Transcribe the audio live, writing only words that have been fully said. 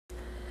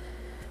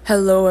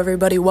Hello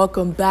everybody,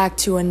 welcome back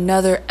to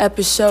another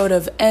episode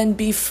of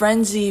NB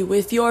Frenzy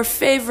with your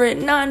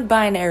favorite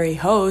non-binary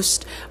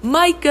host,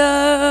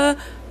 Micah.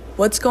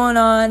 What's going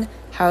on?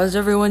 How's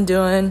everyone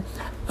doing?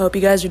 Hope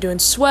you guys are doing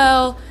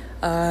swell.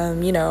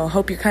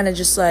 Hope you're kind of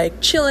just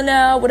like chilling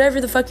out, whatever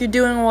the fuck you're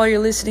doing while you're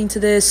listening to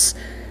this.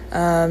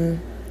 I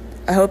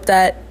hope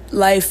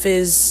life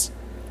is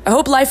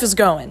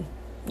going,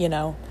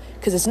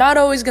 because it's not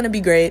always going to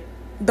be great,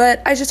 but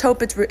I just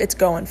hope it's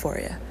going for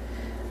you.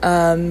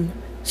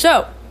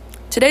 So,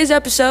 today's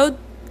episode,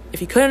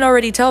 if you couldn't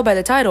already tell by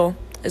the title,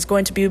 is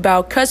going to be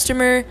about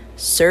customer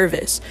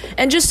service.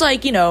 And just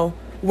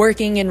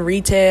working in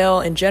retail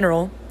in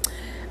general.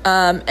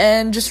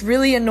 And just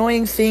really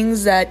annoying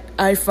things that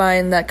I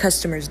find that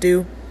customers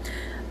do.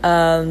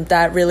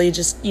 That really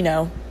just,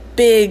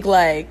 big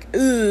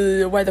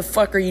ooh, why the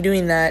fuck are you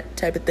doing that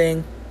type of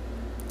thing.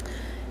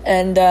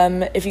 And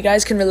if you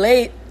guys can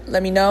relate,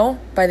 let me know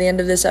by the end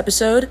of this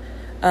episode.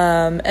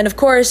 And of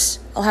course,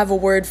 I'll have a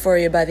word for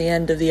you by the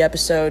end of the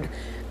episode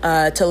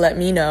to let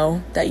me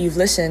know that you've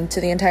listened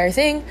to the entire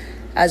thing,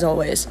 as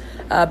always.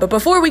 But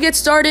before we get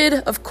started,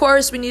 of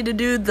course, we need to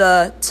do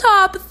the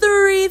top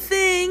 3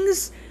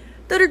 things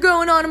that are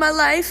going on in my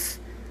life,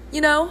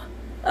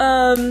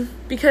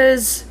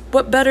 because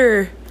what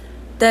better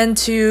than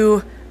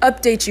to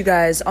update you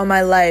guys on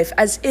my life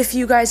as if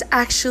you guys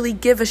actually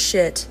give a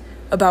shit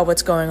about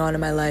what's going on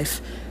in my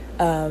life.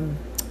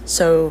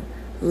 So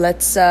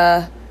let's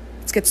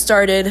get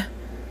started.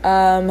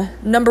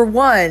 Number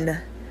 1.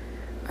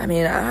 I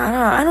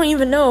don't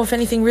even know if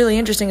anything really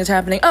interesting is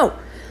happening. Oh,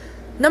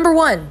 number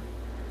 1.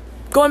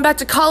 Going back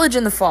to college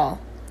in the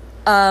fall.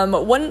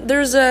 There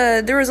was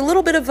a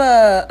little bit of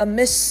a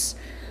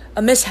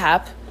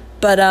mishap,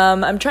 but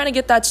I'm trying to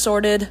get that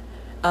sorted.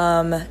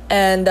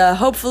 And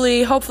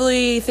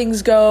hopefully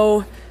things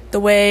go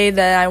the way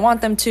that I want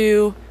them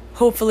to.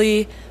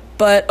 Hopefully,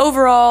 but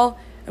overall,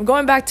 I'm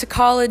going back to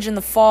college in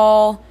the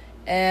fall.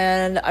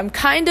 And I'm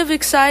kind of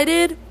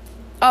excited.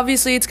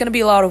 Obviously, it's going to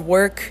be a lot of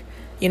work.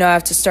 I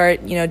have to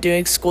start,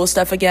 doing school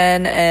stuff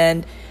again.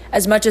 And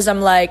as much as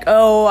I'm like,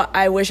 oh,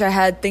 I wish I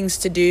had things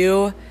to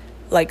do,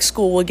 like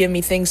school will give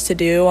me things to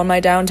do on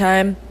my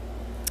downtime.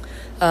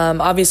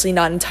 Obviously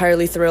not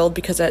entirely thrilled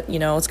because it's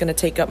going to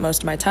take up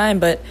most of my time.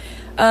 But,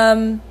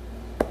 you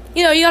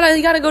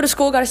gotta go to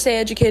school, gotta stay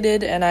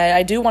educated. And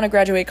I do want to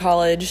graduate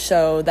college.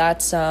 So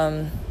that's,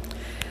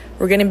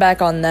 we're getting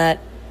back on that.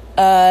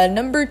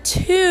 Number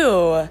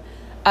 2,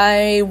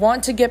 I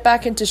want to get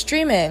back into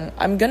streaming.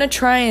 I'm gonna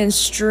try and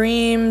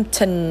stream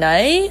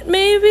tonight,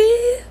 maybe,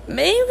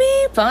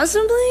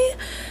 possibly.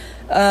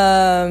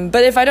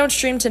 But if I don't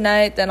stream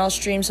tonight, then I'll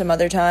stream some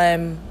other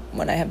time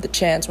when I have the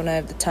chance, when I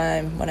have the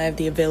time, when I have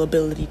the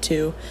availability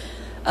to.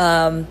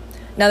 Now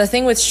the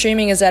thing with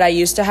streaming is that I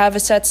used to have a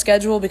set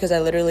schedule because I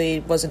literally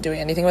wasn't doing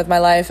anything with my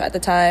life at the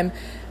time.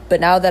 But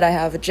now that I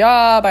have a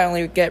job, I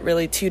only get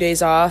really 2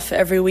 days off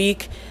every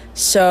week.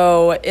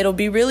 So it'll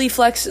be really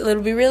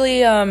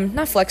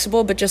not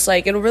flexible, but just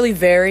it'll really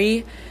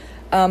vary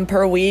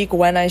per week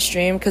when I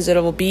stream, because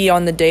it'll be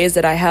on the days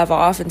that I have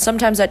off. And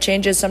sometimes that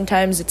changes.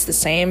 Sometimes it's the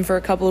same for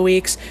a couple of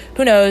weeks.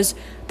 Who knows?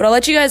 But I'll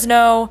let you guys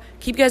know.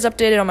 Keep you guys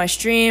updated on my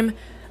stream.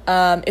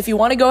 If you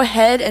want to go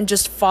ahead and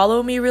just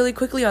follow me really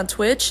quickly on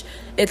Twitch,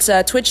 it's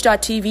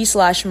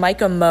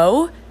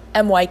twitch.tv/MicahMo,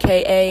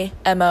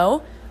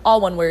 MYKAMO,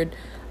 all one word.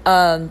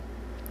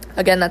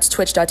 Again, that's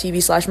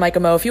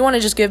twitch.tv/MicahMo. If you want to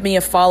just give me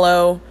a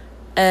follow,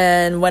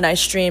 and when I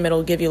stream,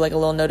 it'll give you a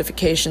little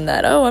notification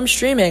that, oh, I'm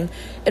streaming.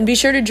 And be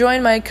sure to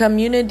join my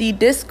community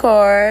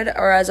Discord,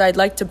 or as I'd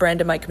like to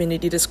brand it, my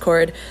community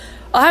Discord.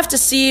 I'll have to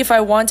see if I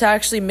want to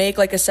actually make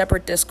a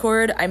separate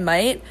Discord. I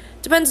might.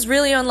 Depends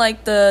really on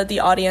the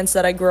audience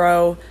that I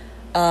grow.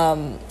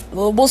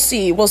 We'll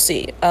see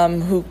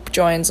who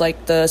joins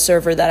the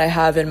server that I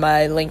have in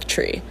my link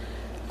tree.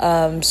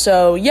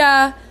 So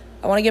yeah.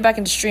 I want to get back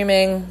into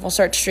streaming. I'll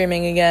start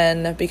streaming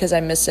again because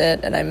I miss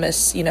it, and I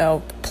miss,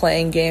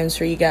 playing games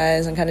for you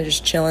guys and kind of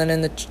just chilling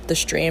in the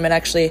stream and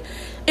actually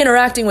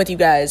interacting with you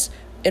guys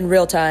in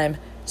real time.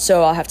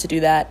 So I'll have to do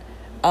that.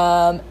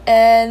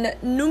 And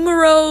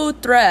numero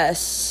 3.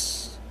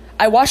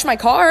 I washed my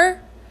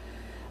car.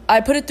 I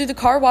put it through the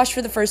car wash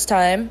for the first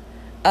time.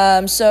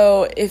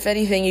 So if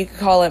anything, you could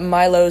call it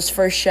Milo's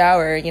first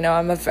shower.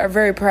 I'm a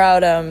very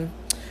proud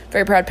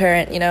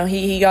parent.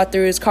 He got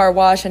through his car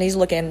wash and he's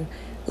looking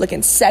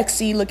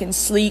sexy, looking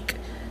sleek,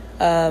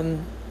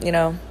 and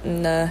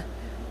they're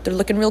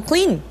looking real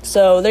clean.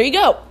 So there you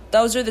go.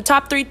 Those are the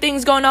top 3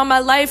 things going on in my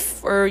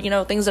life, or,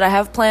 things that I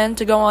have planned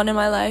to go on in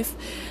my life.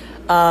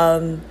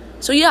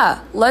 So yeah,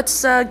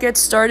 let's get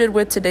started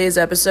with today's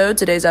episode.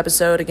 Today's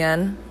episode,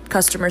 again,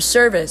 customer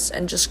service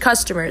and just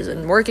customers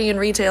and working in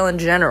retail in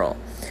general.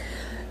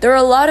 There are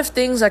a lot of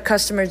things that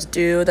customers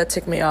do that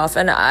tick me off,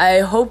 and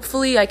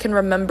hopefully I can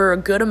remember a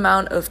good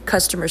amount of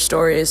customer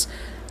stories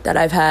that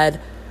I've had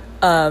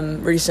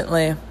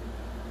recently.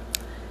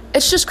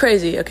 It's just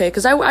crazy, okay?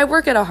 Because I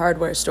work at a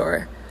hardware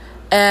store,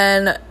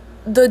 and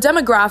the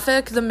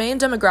main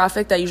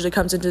demographic that usually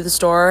comes into the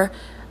store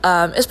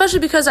Especially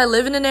because I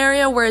live in an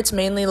area where it's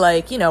mainly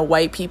like,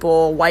 white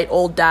people, white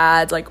old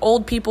dads, like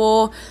old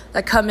people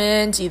that come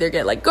in to either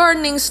get like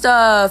gardening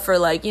stuff or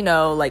like,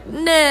 like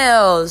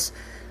nails,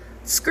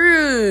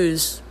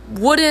 screws,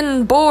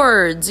 wooden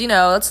boards,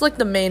 that's like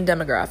the main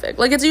demographic.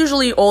 Like it's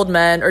usually old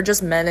men or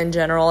just men in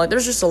general. Like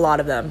there's just a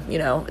lot of them,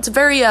 It's a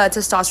very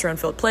testosterone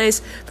filled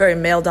place, very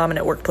male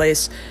dominant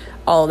workplace,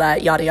 all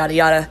that, yada, yada,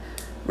 yada,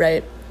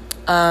 right?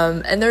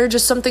 And there are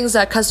just some things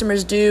that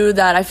customers do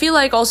that I feel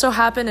like also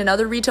happen in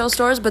other retail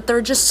stores, but there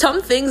are just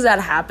some things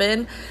that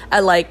happen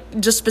at like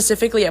just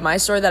specifically at my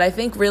store that I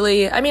think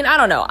really, I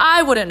don't know,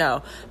 I wouldn't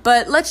know,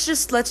 but let's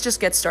just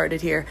get started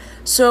here.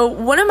 So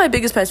one of my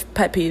biggest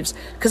pet peeves,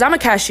 because I'm a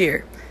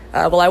cashier,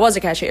 I was a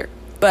cashier,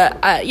 but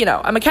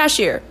I'm a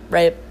cashier,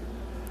 right?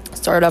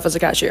 Started off as a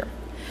cashier,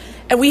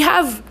 and we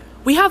have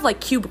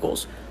like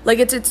cubicles, like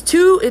it's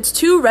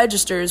two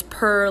registers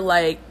per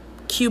like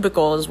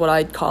cubicle is what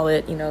I'd call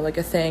it, like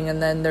a thing.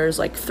 And then there's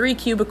like 3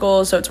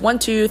 cubicles, so it's 1,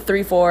 2,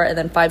 3, 4, and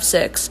then 5,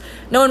 6.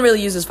 No one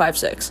really uses 5,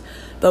 6,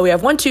 but we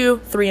have 1, 2,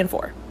 3, and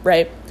 4,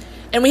 right?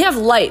 And we have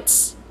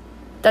lights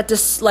that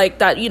just like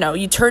that,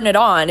 you turn it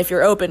on if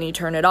you're open, you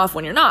turn it off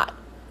when you're not,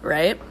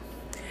 right?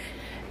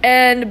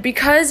 And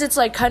because it's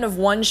like kind of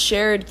one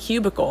shared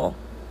cubicle,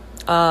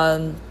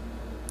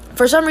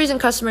 for some reason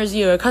customers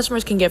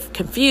can get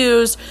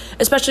confused,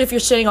 especially if you're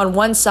sitting on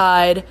one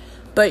side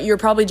but you're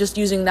probably just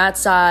using that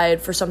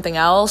side for something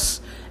else,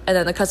 and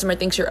then the customer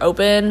thinks you're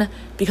open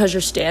because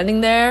you're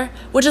standing there,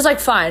 which is like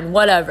fine,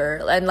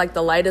 whatever, and like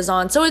the light is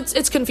on, so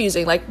it's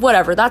confusing, like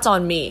whatever, that's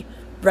on me,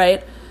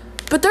 right?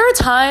 But there are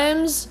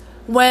times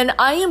when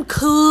I am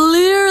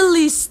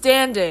clearly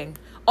standing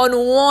on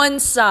one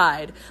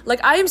side,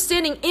 like I am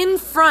standing in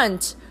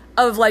front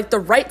of like the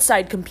right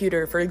side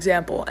computer, for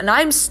example, and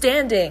I'm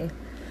standing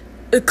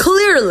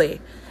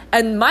clearly,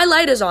 and my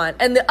light is on,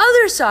 and the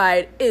other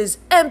side is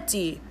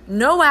empty,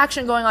 no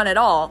action going on at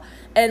all,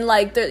 and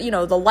like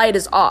the light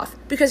is off.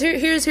 Because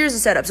here's the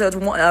setup. So it's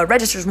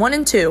registers 1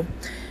 and 2.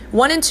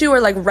 1 and 2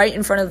 are like right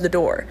in front of the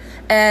door,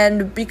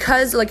 and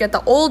because like at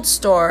the old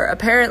store,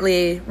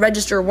 apparently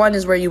register 1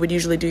 is where you would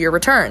usually do your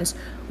returns,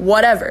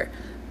 whatever.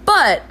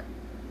 But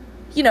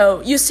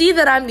you see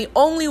that I'm the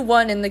only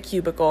one in the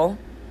cubicle,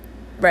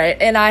 right?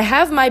 And I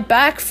have my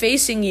back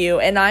facing you,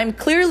 and I'm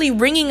clearly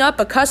ringing up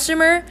a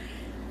customer,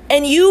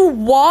 and you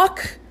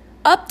walk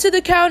up to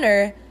the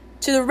counter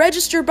to the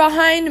register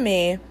behind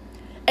me,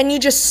 and you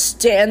just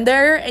stand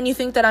there, and you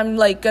think that I'm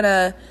like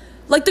gonna,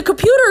 like the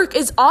computer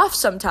is off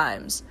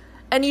sometimes,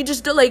 and you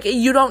just like,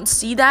 you don't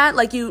see that,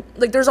 like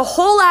there's a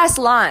whole ass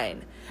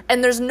line,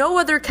 and there's no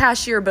other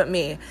cashier but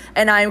me,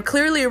 and I'm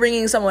clearly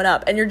ringing someone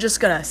up, and you're just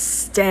gonna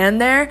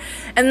stand there,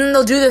 and then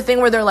they'll do the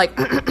thing where they're like,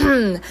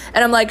 and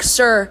I'm like,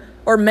 sir,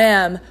 or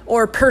ma'am,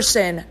 or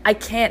person, I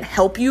can't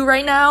help you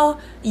right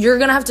now. You're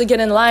gonna have to get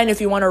in line if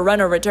you want to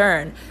run a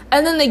return.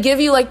 And then they give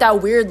you like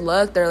that weird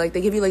look. They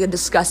give you like a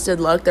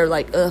disgusted look. They're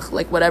like, ugh,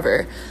 like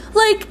whatever.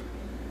 Like,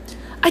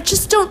 I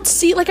just don't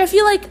see, like I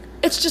feel like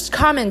it's just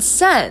common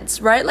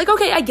sense, right? Like,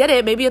 okay, I get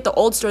it. Maybe at the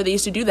old store they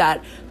used to do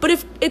that. But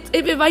if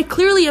I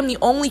clearly am the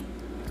only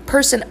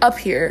person up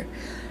here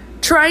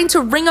trying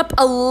to ring up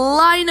a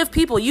line of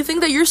people, you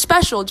think that you're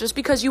special just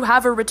because you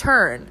have a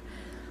return.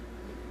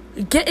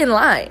 Get in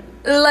line.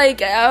 Like,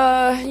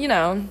 there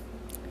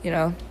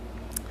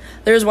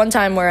was one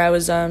time where I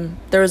was, I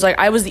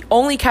was the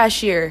only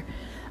cashier,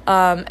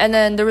 and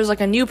then there was like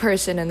a new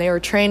person, and they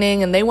were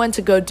training, and they went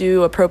to go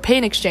do a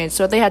propane exchange,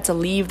 so they had to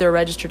leave their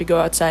register to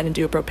go outside and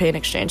do a propane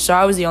exchange, so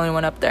I was the only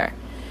one up there,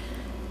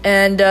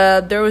 and,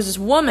 there was this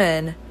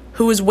woman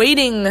who was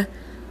waiting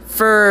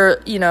for,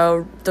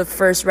 the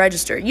first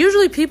register.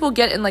 Usually people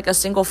get in like a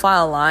single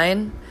file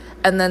line,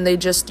 and then they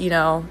just,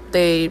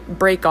 they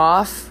break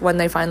off when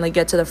they finally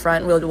get to the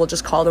front. We'll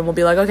just call them. We'll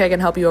be like, okay, I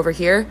can help you over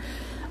here.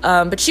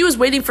 But she was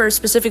waiting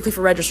specifically for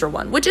register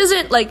 1, which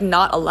isn't like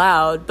not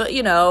allowed. But,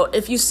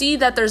 if you see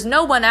that there's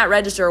no one at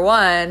register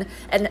 1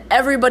 and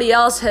everybody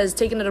else has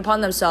taken it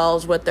upon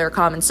themselves with their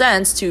common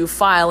sense to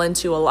file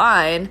into a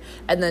line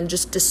and then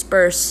just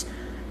disperse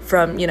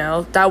from,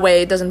 that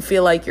way it doesn't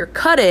feel like you're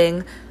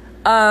cutting,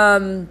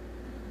 I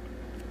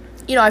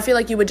feel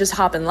like you would just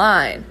hop in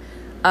line.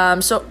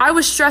 So I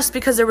was stressed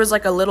because there was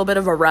like a little bit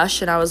of a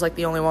rush, and I was like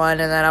the only one,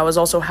 and then I was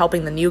also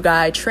helping the new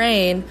guy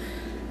train,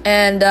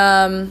 and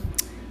I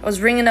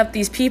was ringing up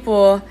these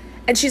people,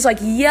 and she's like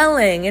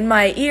yelling in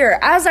my ear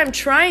as I'm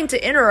trying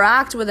to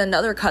interact with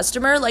another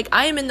customer. Like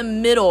I am in the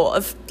middle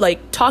of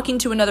like talking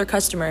to another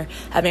customer,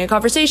 having a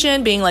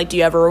conversation, being like, do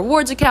you have a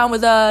rewards account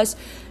with us?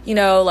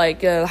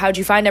 How'd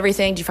you find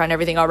everything? Did you find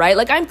everything all right?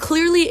 Like, I'm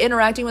clearly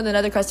interacting with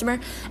another customer,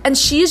 and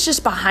she's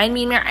just behind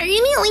me. Are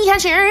you the only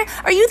cashier?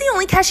 Are you the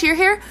only cashier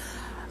here?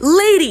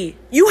 Lady,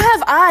 you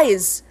have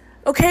eyes,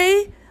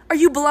 okay? Are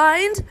you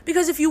blind?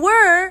 Because if you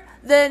were,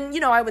 then,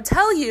 I would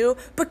tell you,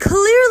 but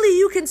clearly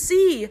you can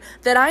see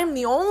that I'm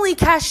the only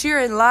cashier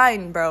in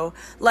line, bro.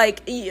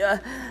 Like,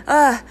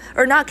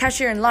 or not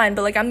cashier in line,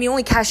 but, like, I'm the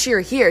only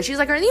cashier here. She's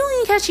like, are you the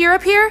only cashier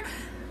up here?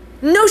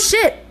 No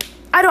shit.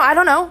 I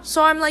don't know.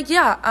 So I'm like,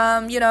 yeah,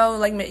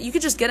 like you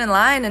could just get in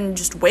line and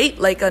just wait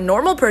like a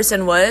normal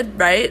person would,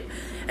 right?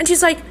 And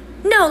she's like,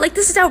 no, like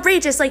this is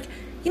outrageous. Like,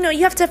 you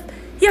have to,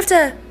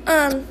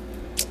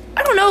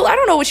 I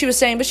don't know what she was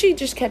saying, but she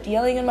just kept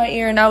yelling in my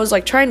ear, and I was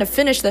like trying to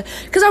finish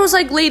because I was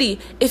like, lady,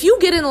 if you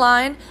get in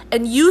line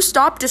and you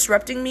stop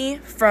disrupting me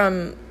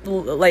from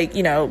like,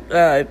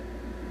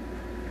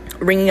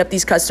 ringing up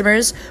these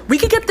customers, we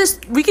could get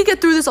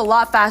through this a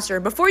lot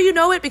faster before you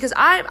know it, because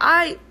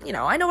I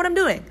know what I'm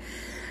doing.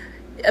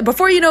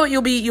 Before you know it,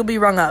 you'll be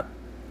rung up.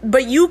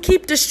 But you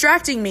keep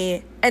distracting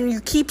me and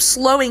you keep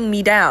slowing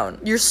me down.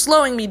 You're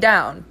slowing me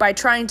down by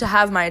trying to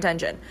have my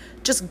attention.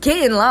 Just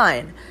get in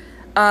line.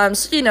 So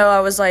I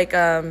was like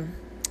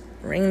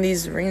ringing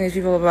these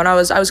people up, and I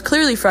was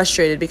clearly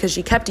frustrated because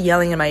she kept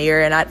yelling in my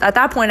ear, and at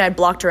that point I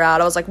blocked her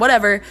out. I was like,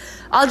 whatever,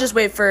 I'll just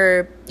wait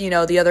for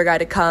the other guy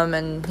to come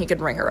and he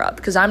could ring her up,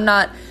 because I'm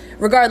not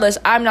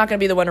gonna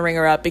be the one to ring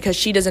her up, because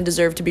she doesn't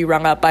deserve to be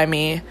rung up by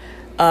me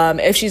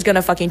if she's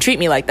gonna fucking treat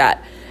me like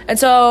that. And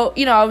so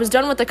I was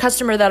done with the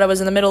customer that I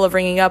was in the middle of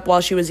ringing up while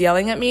she was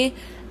yelling at me,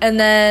 and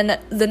then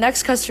the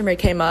next customer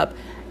came up.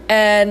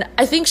 And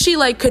I think she,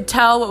 like, could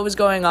tell what was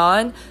going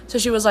on. So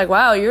she was like,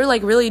 wow, you're,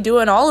 like, really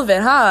doing all of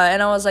it, huh?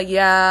 And I was like,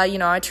 yeah,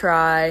 I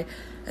try.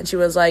 And she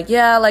was like,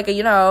 yeah, like,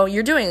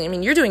 you're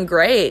doing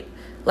great.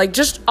 Like,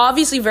 just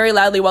obviously very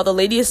loudly while the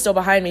lady is still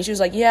behind me. She was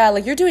like, yeah,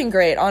 like, you're doing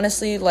great.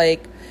 Honestly,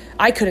 like,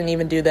 I couldn't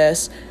even do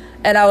this.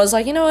 And I was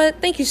like, you know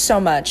what? Thank you so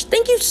much.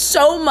 Thank you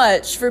so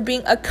much for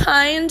being a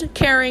kind,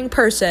 caring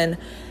person.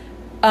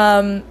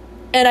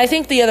 And I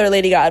think the other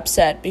lady got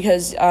upset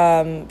because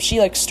she,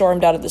 like,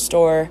 stormed out of the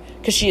store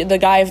because the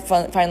guy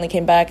finally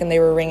came back and they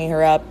were ringing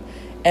her up,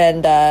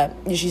 and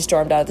she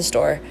stormed out of the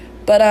store.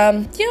 But,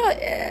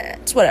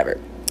 it's whatever.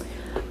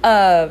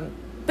 But,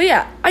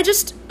 yeah, I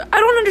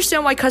don't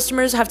understand why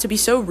customers have to be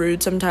so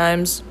rude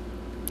sometimes.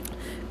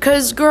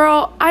 Because,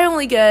 girl, I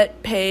only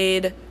get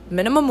paid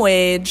minimum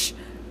wage,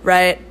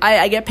 right?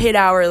 I get paid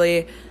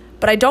hourly,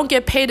 but I don't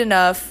get paid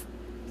enough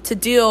to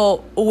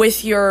deal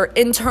with your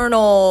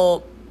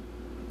internal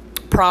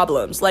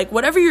problems. Like,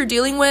 whatever you're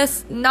dealing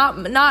with,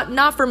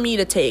 not for me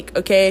to take,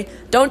 okay?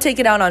 Don't take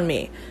it out on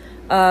me.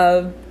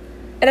 And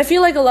I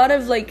feel like a lot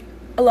of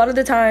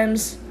the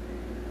times,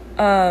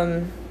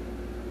 I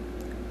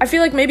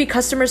feel like maybe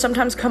customers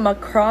sometimes come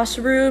across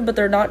rude, but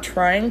they're not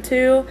trying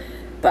to.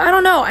 But I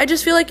don't know. I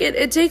just feel like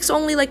it takes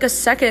only like a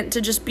second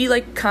to just be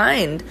like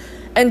kind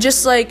and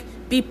just like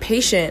be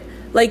patient.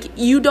 Like,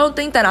 you don't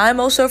think that I'm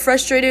also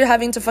frustrated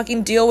having to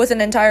fucking deal with an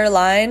entire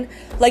line?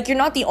 Like, you're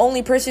not the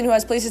only person who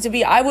has places to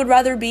be. I would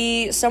rather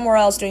be somewhere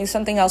else doing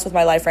something else with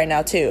my life right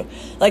now, too.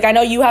 Like, I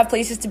know you have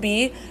places to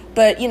be,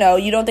 but, you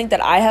don't think that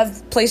I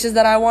have places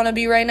that I want to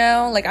be right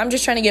now? Like, I'm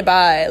just trying to get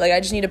by. Like, I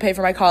just need to pay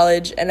for my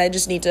college, and I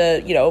just need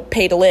to,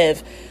 pay to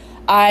live.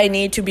 I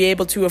need to be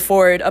able to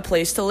afford a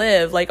place to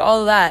live, like, all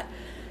of that.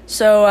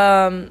 So,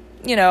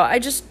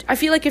 I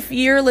feel like if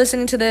you're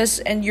listening to this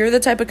and you're the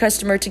type of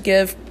customer to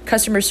give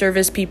customer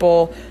service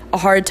people a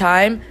hard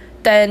time,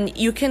 then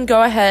you can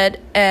go ahead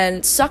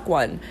and suck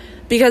one,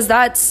 because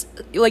that's,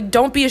 like,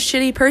 don't be a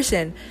shitty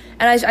person.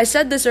 And I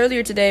said this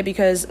yesterday,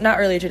 because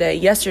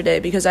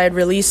I had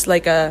released,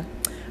 like, a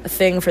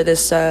thing for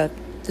this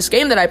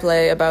game that I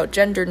play about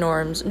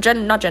pronouns and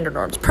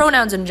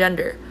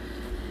gender.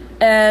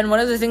 And one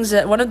of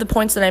the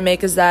points that I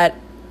make is that,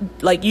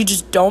 like, you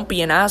just don't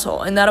be an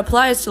asshole. And that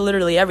applies to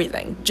literally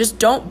everything. Just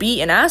don't be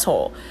an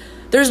asshole.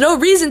 There's no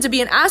reason to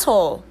be an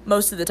asshole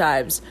most of the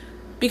times,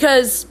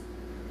 because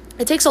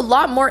it takes a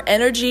lot more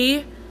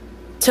energy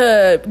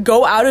to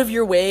go out of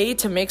your way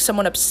to make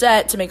someone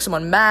upset, to make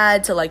someone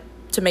mad,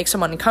 to make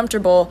someone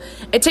uncomfortable.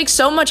 It takes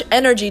so much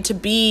energy to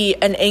be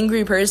an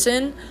angry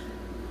person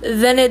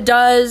than it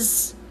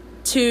does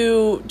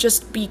to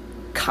just be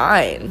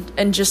kind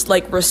and just,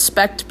 like,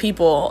 respect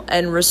people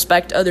and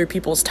respect other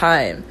people's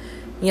time.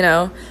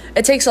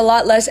 It takes a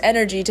lot less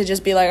energy to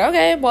just be like,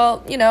 okay,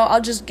 well,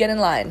 I'll just get in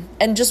line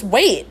and just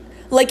wait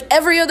like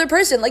every other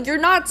person. Like, you're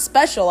not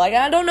special. Like,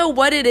 I don't know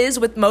what it is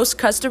with most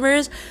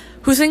customers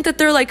who think that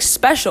they're, like,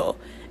 special.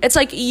 It's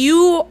like,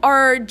 you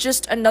are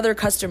just another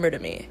customer to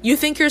me. You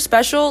think you're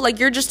special? Like,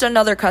 you're just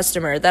another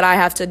customer that I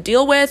have to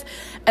deal with.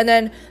 And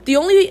then the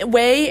only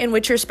way in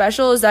which you're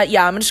special is that,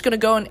 yeah, I'm going to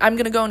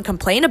go and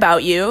complain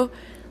about you.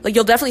 Like,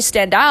 you'll definitely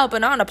stand out,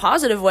 but not in a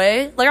positive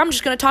way. Like, I'm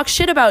just going to talk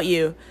shit about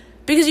you,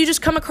 because you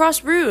just come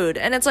across rude.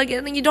 And it's like,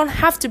 you don't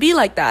have to be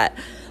like that.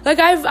 Like,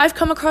 I've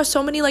come across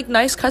so many, like,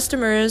 nice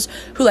customers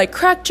who, like,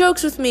 crack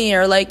jokes with me,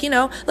 or, like,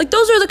 like,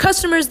 those are the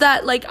customers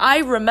that, like, I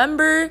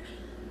remember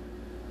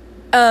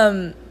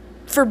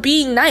for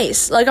being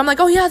nice. Like, I'm like,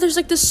 oh yeah, there's,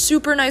 like, this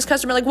super nice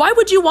customer. Like, why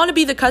would you want to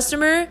be the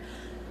customer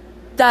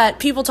that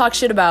people talk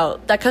shit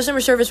about, that customer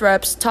service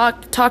reps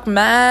talk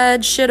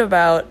mad shit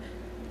about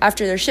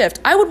after their shift?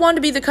 I would want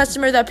to be the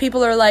customer that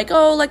people are like,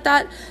 oh, like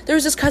that, there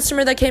was this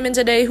customer that came in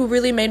today who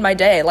really made my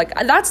day. Like,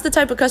 that's the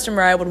type of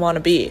customer I would want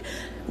to be.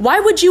 Why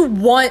would you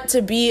want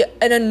to be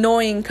an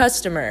annoying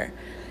customer?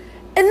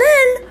 And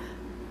then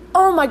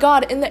oh my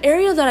god, in the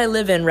area that I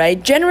live in,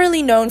 right,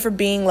 generally known for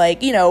being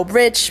like, you know,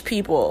 rich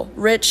people,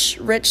 rich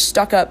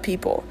stuck up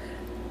people.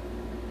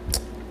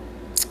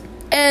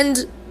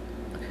 And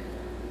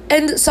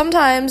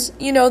sometimes,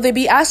 you know, they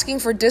be asking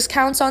for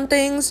discounts on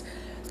things.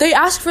 They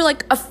ask for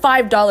like a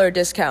 $5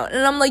 discount.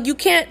 And I'm like, you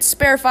can't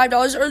spare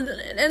 $5. And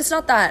it's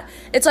not that.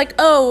 It's like,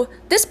 oh,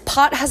 this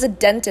pot has a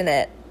dent in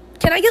it.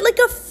 Can I get like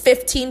a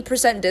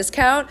 15%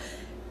 discount?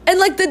 And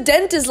like the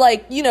dent is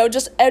like, you know,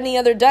 just any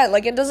other dent.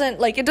 Like it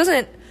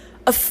doesn't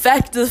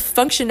affect the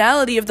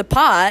functionality of the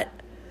pot.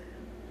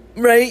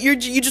 Right? You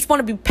just want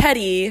to be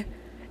petty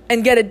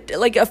and get a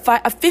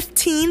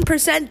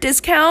 15%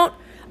 discount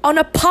on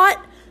a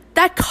pot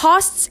that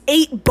costs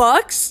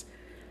 $8,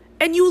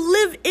 and you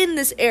live in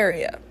this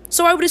area.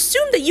 So I would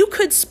assume that you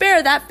could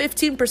spare that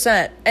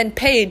 15% and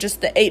pay just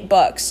the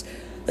 $8.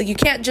 Like, you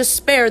can't just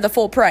spare the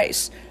full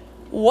price.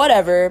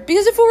 Whatever.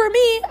 Because if it were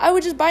me, I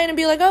would just buy it and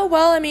be like, oh,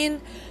 well, I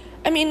mean,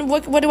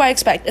 what do I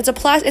expect?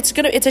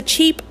 It's a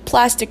cheap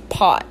plastic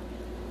pot.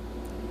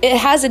 It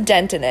has a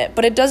dent in it,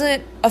 but it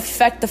doesn't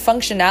affect the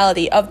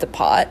functionality of the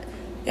pot.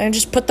 And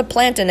just put the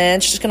plant in it.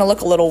 It's just gonna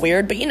look a little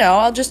weird, but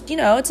I'll just,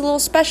 it's a little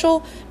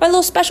special, my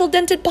little special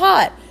dented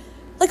pot.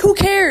 Like, who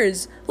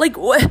cares? Like,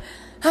 what?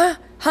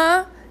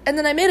 Huh? And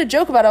then I made a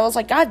joke about it. I was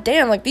like, God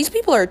damn, like, these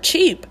people are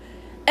cheap.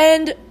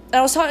 And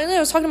I was talking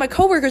to my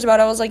coworkers about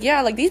it. I was like,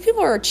 yeah, like, these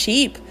people are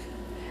cheap.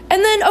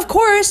 And then, of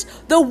course,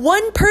 the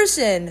one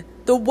person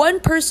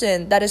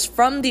that is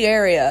from the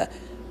area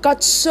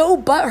got so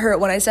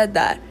butthurt when I said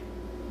that.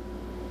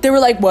 They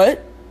were like, what?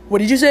 What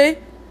did you say?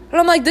 And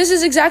I'm like, this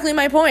is exactly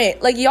my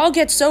point. Like, y'all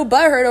get so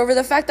butthurt over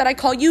the fact that I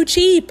call you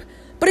cheap.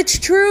 But it's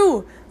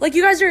true. Like,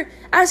 you guys are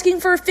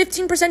asking for a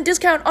 15%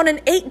 discount on an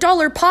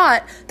 $8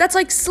 pot that's,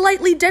 like,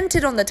 slightly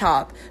dented on the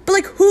top. But,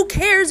 like, who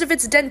cares if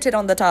it's dented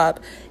on the top?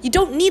 You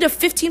don't need a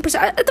 15%,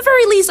 at the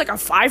very least, like, a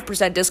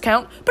 5%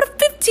 discount. But a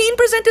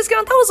 15%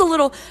 discount, that was a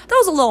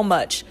little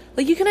much.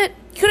 Like, you couldn't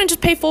just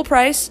pay full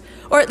price?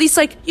 Or at least,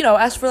 like,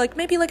 ask for, like,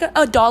 maybe, like,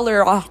 a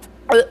dollar off.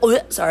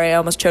 Sorry, I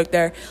almost choked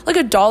there. Like,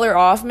 $1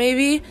 off,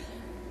 maybe?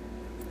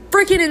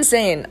 Freaking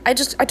insane. I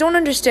don't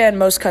understand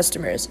most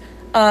customers.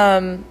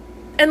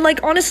 And,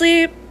 like,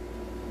 honestly,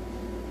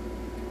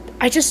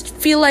 I just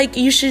feel like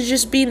you should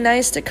just be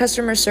nice to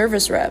customer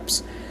service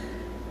reps.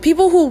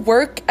 People who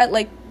work at,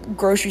 like,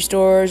 grocery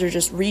stores or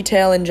just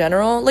retail in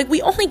general, like,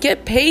 we only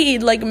get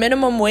paid, like,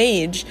 minimum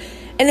wage.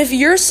 And if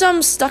you're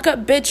some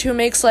stuck-up bitch who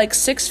makes, like,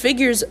 6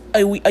 figures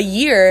a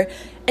year,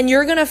 and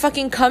you're gonna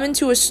fucking come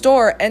into a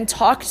store and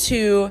talk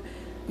to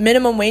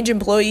minimum wage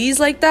employees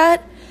like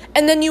that,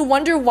 and then you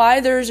wonder why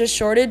there's a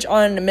shortage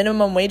on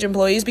minimum wage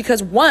employees,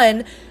 because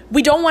 1,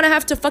 we don't want to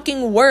have to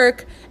fucking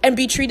work and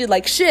be treated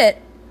like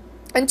shit.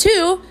 And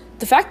 2,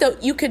 the fact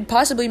that you could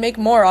possibly make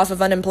more off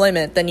of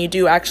unemployment than you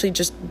do actually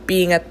just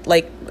being at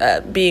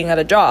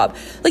a job.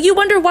 Like, you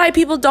wonder why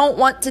people don't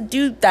want to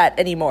do that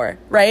anymore,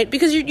 right?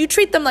 Because you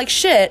treat them like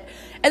shit,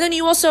 and then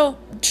you also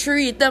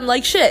treat them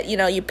like shit.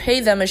 You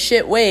pay them a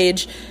shit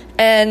wage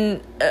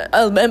and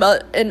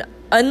an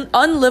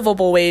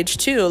unlivable wage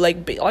too.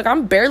 Like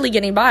I'm barely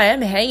getting by.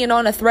 I'm hanging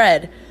on a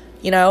thread,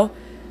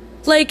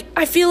 Like,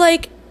 I feel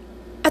like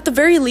at the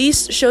very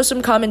least show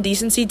some common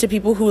decency to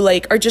people who,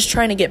 like, are just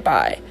trying to get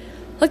by.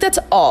 Like, that's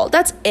all.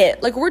 That's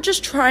it. Like, we're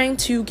just trying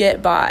to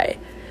get by.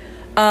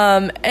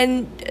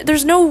 And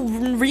there's no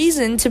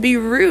reason to be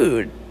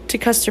rude to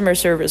customer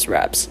service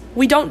reps.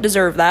 We don't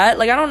deserve that.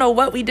 Like, I don't know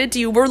what we did to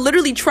you. We're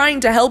literally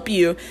trying to help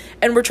you,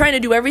 and we're trying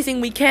to do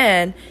everything we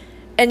can,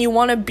 and you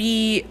want to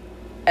be,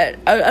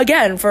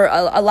 again, for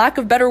a lack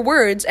of better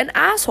words, an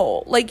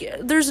asshole. Like,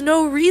 there's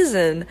no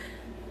reason.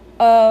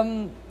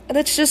 And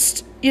it's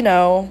just,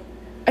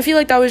 I feel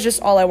like that was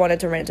just all I wanted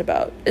to rant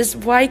about, is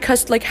why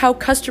how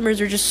customers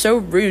are just so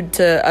rude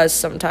to us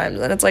sometimes.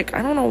 And it's like,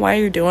 I don't know why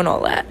you're doing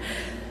all that.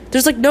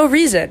 There's, like, no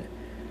reason.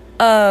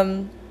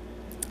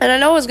 And I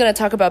know I was going to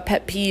talk about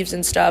pet peeves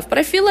and stuff, but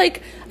I feel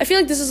like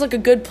this is, like, a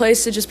good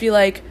place to just be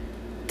like,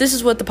 this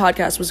is what the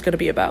podcast was going to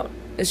be about.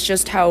 It's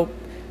just how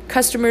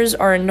customers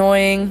are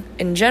annoying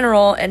in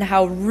general and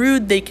how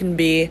rude they can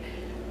be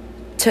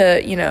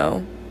to,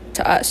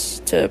 to us,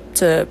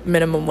 to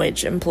minimum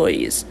wage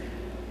employees.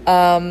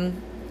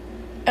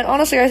 And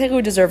honestly, I think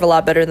we deserve a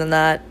lot better than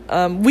that.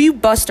 We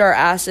bust our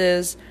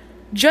asses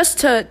just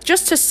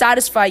to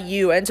satisfy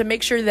you and to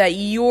make sure that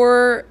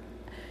your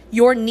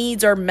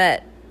needs are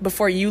met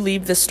before you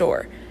leave the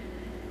store.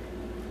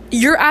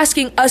 You're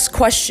asking us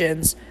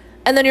questions,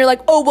 and then you're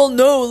like, oh, well,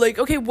 no, like,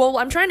 okay, well,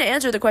 I'm trying to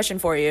answer the question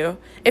for you.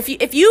 If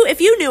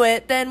you knew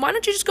it, then why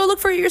don't you just go look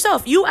for it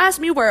yourself? You asked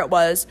me where it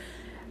was,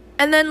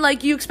 and then,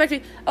 like, you expect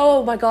me.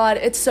 Oh my God,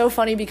 it's so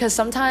funny because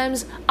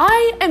sometimes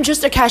I am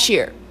just a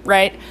cashier,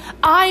 right?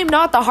 I am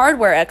not the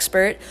hardware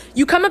expert.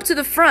 You come up to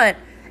the front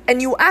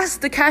and you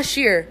ask the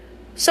cashier,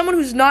 someone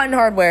who's not in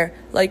hardware,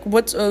 like,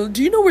 do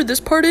you know where this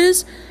part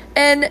is?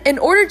 And in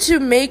order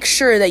to make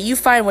sure that you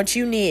find what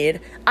you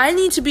need, I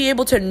need to be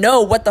able to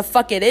know what the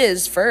fuck it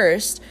is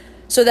first,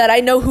 so that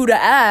I know who to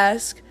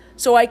ask,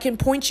 so I can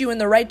point you in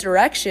the right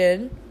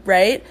direction,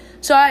 right?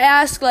 So I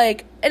ask,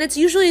 like, and it's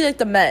usually like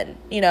the men,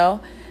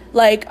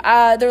 like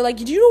they're like,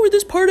 do you know where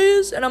this part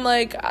is? And I'm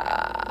like,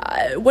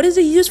 what is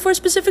it used for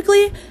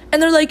specifically?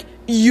 And they're like,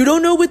 you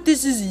don't know what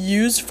this is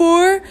used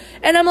for?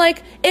 And I'm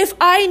like, if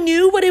I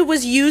knew what it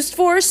was used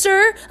for,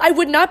 sir, I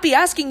would not be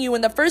asking you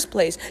in the first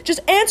place. Just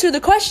answer the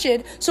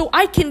question so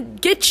I can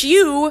get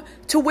you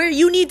to where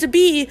you need to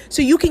be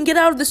so you can get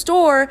out of the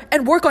store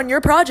and work on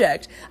your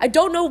project. I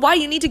don't know why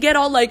you need to get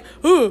all like,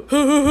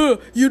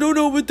 you don't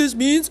know what this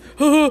means?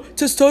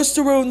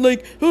 Testosterone,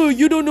 like,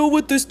 you don't know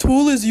what this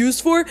tool is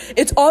used for?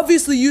 It's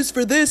obviously used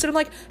for this. And I'm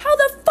like, how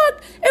the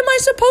fuck am I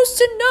supposed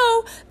to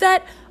know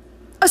that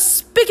a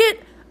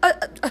spigot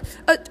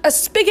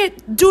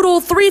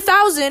Doodle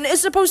 3000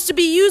 is supposed to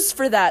be used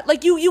for that?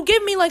 Like, you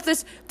give me like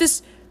this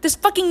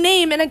fucking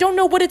name and I don't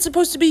know what it's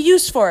supposed to be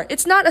used for.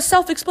 It's not a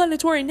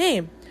self-explanatory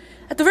name.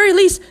 At the very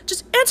least,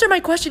 just answer my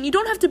question. You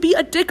don't have to be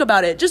a dick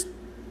about it.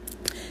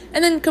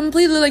 And then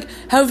completely like,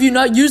 have you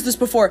not used this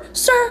before?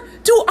 Sir,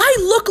 do I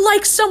look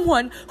like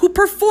someone who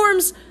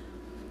performs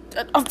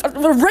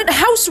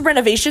house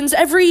renovations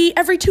every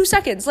 2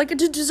 seconds? Like,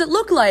 does it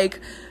look like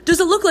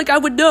I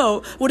would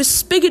know what a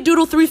Spigot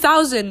Doodle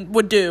 3000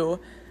 would do?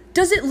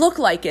 Does it look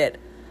like it?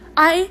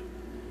 I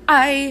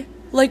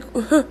like,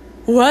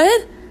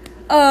 what?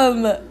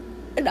 I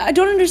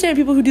don't understand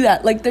people who do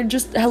that. Like, they're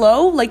just,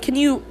 hello? Like, can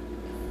you...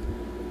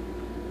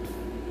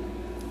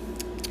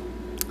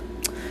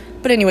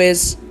 But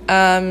anyways,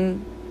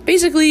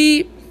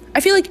 basically,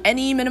 I feel like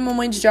any minimum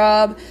wage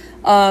job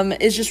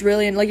is just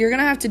really, like, you're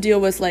gonna have to deal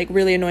with, like,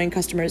 really annoying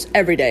customers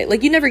every day.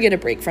 Like, you never get a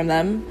break from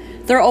them.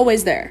 They're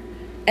always there.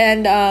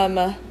 And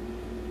I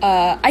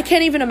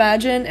can't even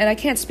imagine, and I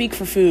can't speak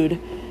for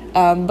food,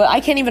 but I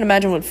can't even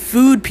imagine what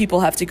food people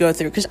have to go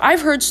through. Because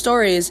I've heard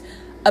stories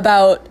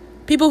about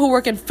people who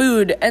work in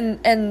food and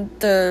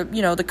the,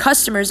 the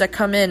customers that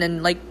come in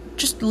and, like,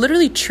 just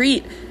literally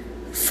treat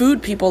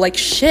food people like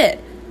shit.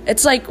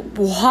 It's like,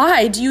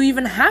 why do you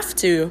even have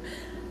to?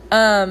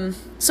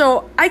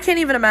 So I can't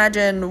even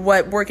imagine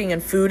what working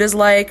in food is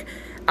like.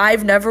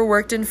 I've never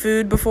worked in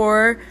food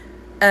before,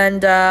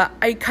 and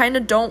I kind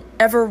of don't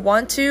ever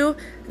want to.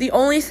 The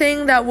only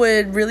thing that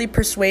would really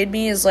persuade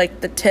me is, like,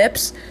 the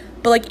tips.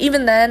 But, like,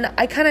 even then,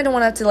 I kind of don't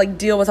want to have to, like,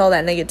 deal with all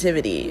that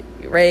negativity,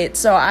 right?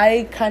 So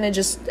I kind of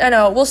just, I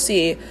know, we'll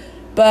see.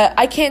 But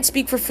I can't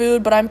speak for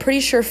food, but I'm pretty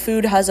sure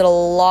food has it a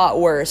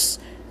lot worse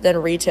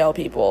than retail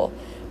people.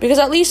 Because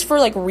at least for,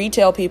 like,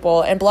 retail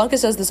people, and Blanca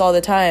says this all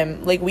the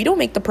time, like, we don't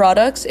make the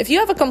products. If you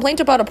have a complaint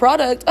about a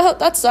product,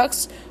 that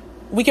sucks.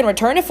 We can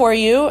return it for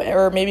you,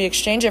 or maybe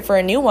exchange it for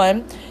a new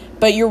one.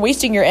 But you're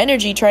wasting your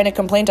energy trying to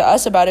complain to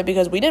us about it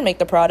because we didn't make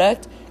the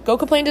product. Go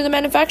complain to the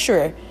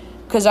manufacturer,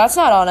 because that's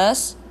not on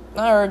us.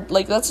 Or,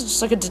 like, that's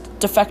just, like, a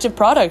defective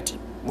product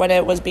when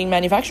it was being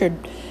manufactured.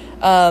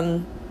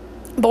 But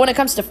when it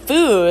comes to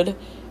food,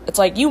 it's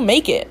like, you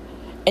make it,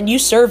 and you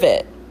serve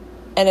it.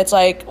 And it's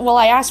like, well,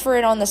 I asked for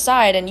it on the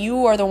side, and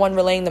you are the one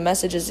relaying the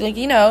messages. Like,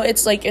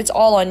 it's like, it's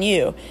all on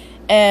you.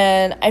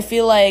 And I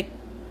feel like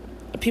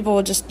people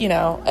will just,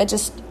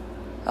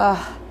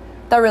 that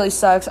really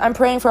sucks. I'm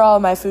praying for all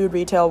of my food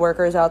retail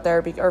workers out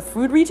there, or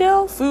food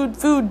retail?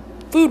 Food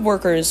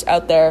workers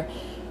out there.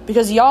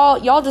 Because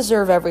y'all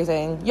deserve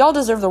everything. Y'all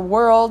deserve the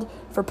world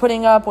for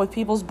putting up with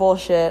people's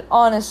bullshit.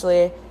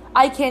 Honestly,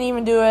 I can't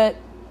even do it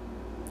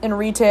in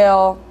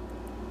retail.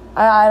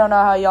 I don't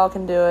know how y'all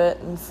can do it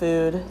in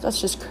food. That's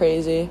just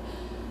crazy.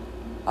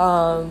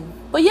 But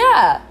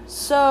yeah,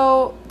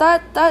 so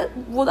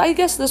well, I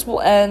guess this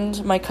will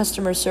end my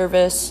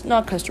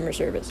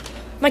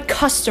my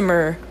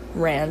customer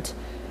rant.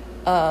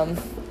 And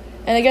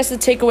I guess the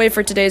takeaway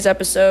for today's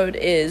episode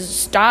is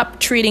stop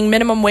treating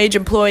minimum wage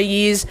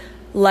employees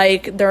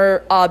like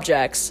they're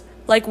objects.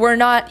 Like, we're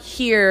not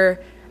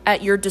here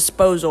at your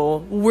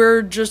disposal.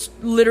 We're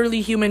just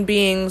literally human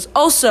beings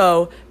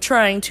also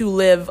trying to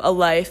live a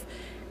life,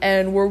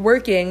 and we're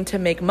working to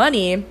make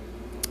money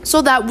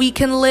so that we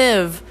can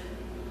live.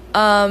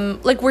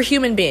 Like, we're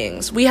human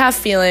beings. We have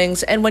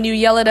feelings, and when you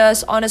yell at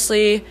us,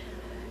 honestly,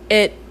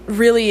 it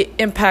really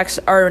impacts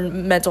our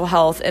mental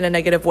health in a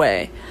negative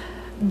way.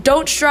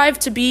 Don't strive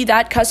to be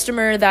that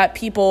customer that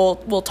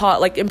people will talk,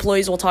 like,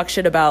 employees will talk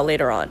shit about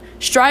later on.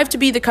 Strive to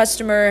be the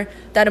customer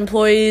that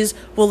employees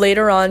will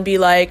later on be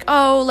like,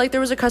 oh, like, there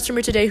was a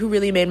customer today who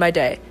really made my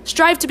day.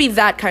 Strive to be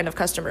that kind of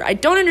customer. I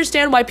don't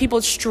understand why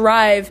people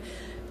strive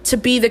to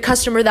be the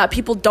customer that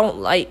people don't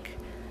like,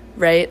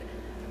 right?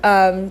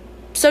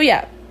 So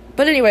yeah.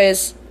 But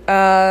anyways,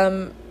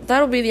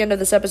 that'll be the end of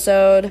this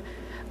episode.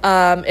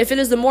 If it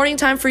is the morning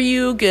time for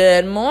you,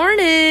 good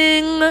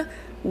morning.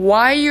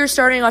 Why you're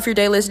starting off your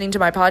day listening to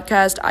my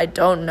podcast, I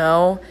don't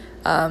know.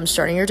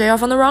 Starting your day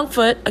off on the wrong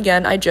foot.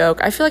 Again, I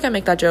joke. I feel like I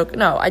make that joke.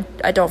 No,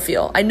 I don't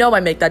feel. I know I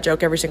make that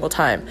joke every single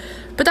time.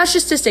 But that's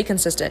just to stay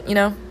consistent,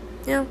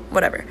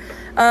 whatever.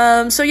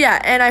 So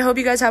yeah, and I hope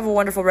you guys have a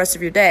wonderful rest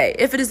of your day.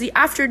 If it is the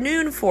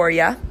afternoon for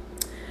ya,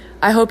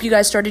 I hope you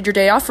guys started your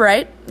day off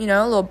right. A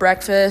little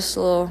breakfast, a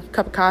little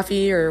cup of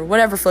coffee, or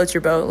whatever floats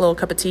your boat. A little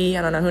cup of tea.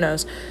 I don't know. Who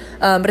knows?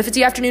 But if it's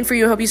the afternoon for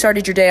you, I hope you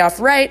started your day off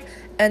right,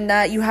 and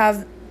that you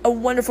have a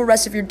wonderful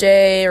rest of your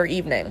day or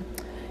evening.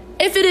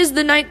 If it is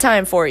the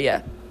nighttime for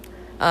you,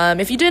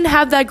 if you didn't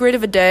have that great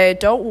of a day,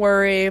 don't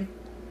worry.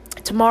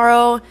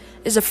 Tomorrow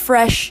is a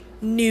fresh,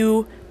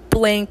 new,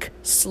 blank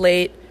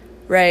slate,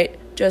 right?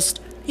 Just,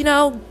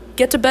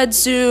 get to bed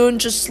soon,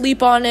 just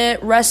sleep on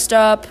it, rest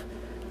up,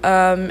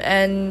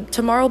 and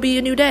tomorrow will be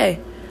a new day.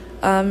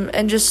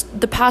 And just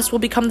the past will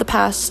become the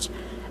past,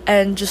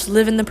 and just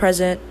live in the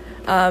present.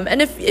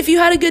 And if you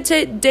had a good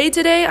day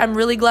today, I'm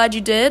really glad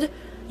you did.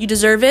 You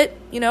deserve it,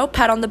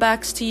 pat on the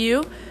backs to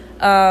you.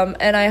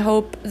 And I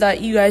hope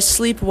that you guys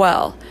sleep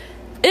well.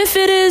 If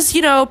it is,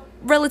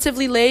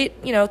 relatively late,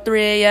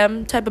 3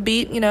 a.m. type of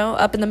beat,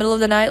 up in the middle of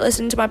the night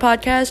listening to my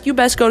podcast, you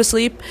best go to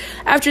sleep.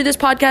 After this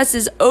podcast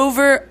is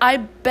over, I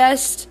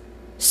best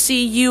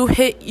see you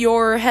hit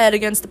your head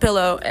against the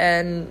pillow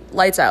and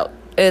lights out.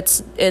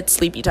 It's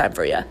sleepy time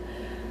for you.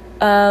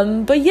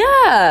 But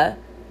yeah,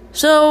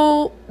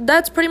 so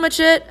that's pretty much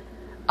it.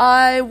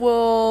 I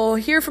will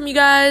hear from you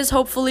guys,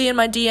 hopefully in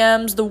my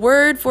DMs. The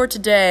word for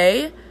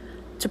today,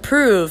 to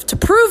prove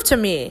to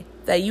me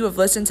that you have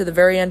listened to the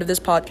very end of this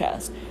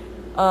podcast.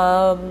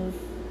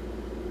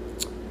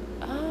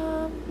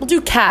 We'll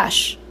do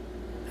cash.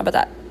 How about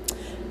that?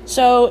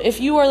 So if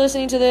you are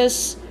listening to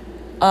this,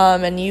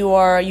 and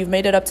you've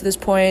made it up to this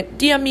point,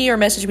 DM me or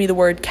message me the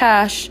word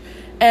cash,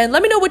 and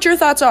let me know what your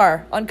thoughts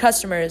are on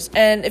customers.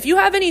 And if you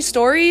have any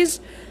stories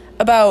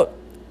about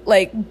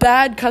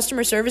bad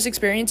customer service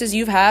experiences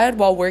you've had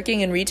while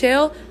working in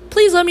retail,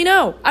 please let me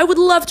know. I would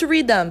love to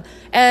read them.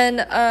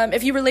 And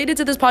if you related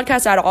to this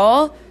podcast at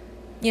all,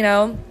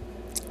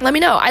 let me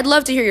know. I'd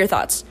love to hear your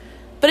thoughts.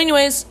 But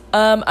anyways,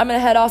 I'm going to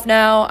head off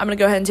now. I'm going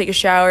to go ahead and take a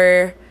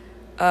shower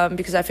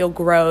because I feel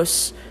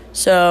gross.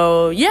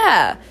 So,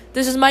 yeah,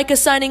 this is Micah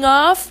signing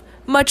off.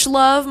 Much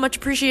love, much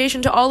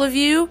appreciation to all of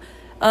you.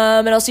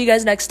 And I'll see you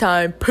guys next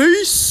time.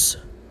 Peace.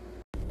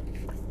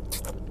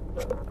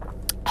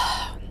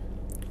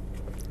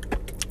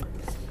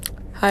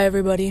 Hi,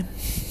 everybody.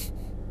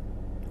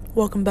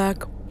 Welcome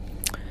back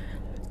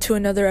to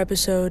another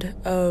episode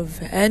of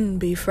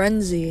NB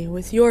Frenzy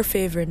with your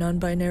favorite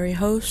non-binary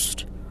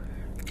host.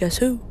 Guess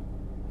who?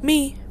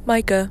 Me,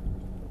 Micah.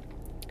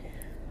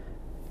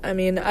 I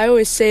mean, I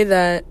always say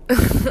that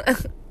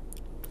it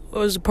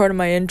was a part of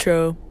my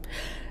intro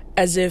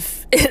as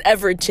if it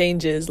ever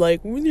changes,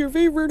 with your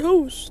favorite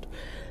host.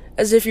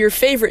 As if your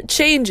favorite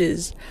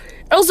changes.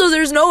 Also,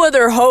 there's no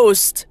other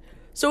host.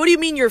 So what do you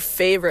mean your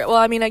favorite? Well,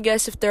 I mean, I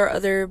guess if there are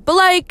other,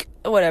 but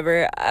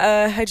whatever.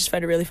 I just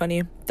find it really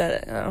funny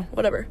that,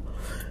 whatever.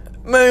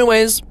 But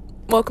anyways,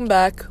 welcome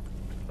back.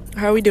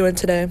 How are we doing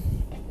today?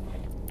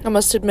 I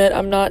must admit,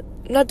 I'm not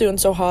doing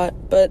so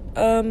hot, but,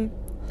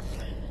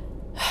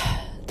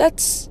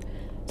 that's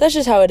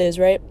just how it is,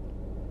 right?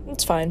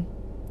 It's fine.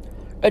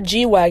 A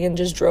G-Wagon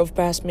just drove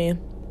past me.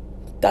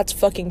 That's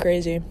fucking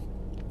crazy.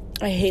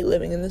 I hate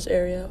living in this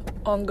area.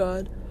 On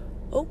God.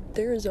 Oh,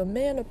 there is a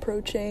man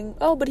approaching.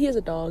 Oh, but he has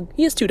a dog.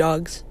 He has 2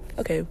 dogs.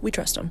 Okay, we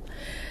trust him.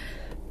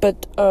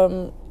 But,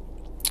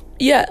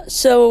 yeah,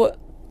 so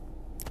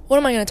what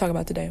am I going to talk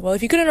about today? Well,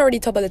 if you couldn't already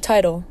tell by the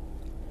title,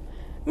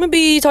 I'm going to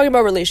be talking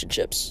about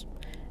relationships.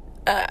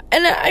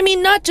 And I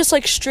mean, not just,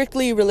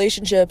 strictly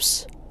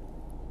relationships,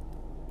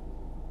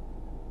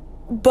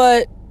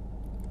 but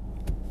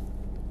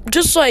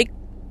just,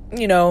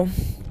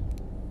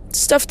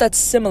 stuff that's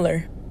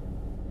similar.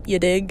 You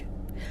dig?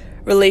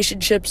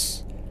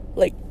 Relationships,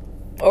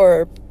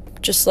 or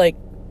just,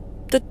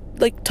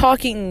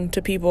 talking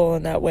to people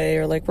in that way,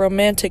 or,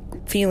 romantic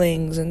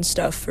feelings and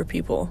stuff for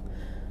people.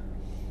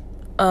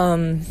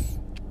 'Cause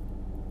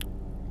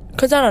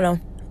I don't know.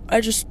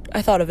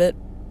 I thought of it.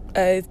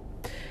 I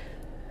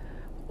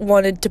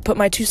wanted to put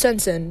my 2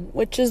 cents in,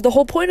 which is the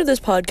whole point of this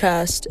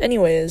podcast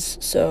anyways,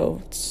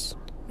 so it's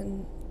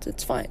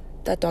fine.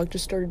 That dog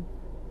just started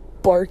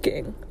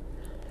barking.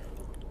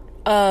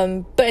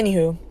 But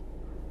anywho,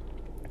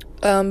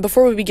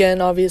 before we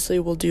begin, obviously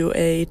we'll do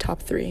a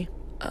top 3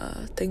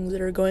 things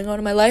that are going on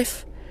in my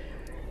life.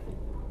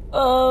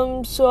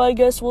 So I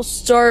guess we'll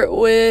start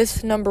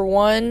with number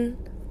 1.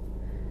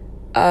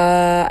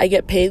 I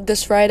get paid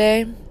this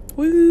Friday.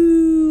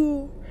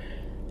 Woo!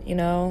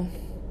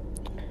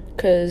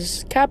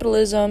 'Cause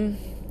capitalism,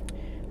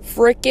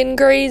 frickin'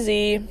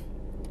 crazy.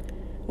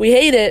 We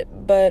hate it,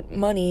 but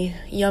money,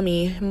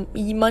 yummy.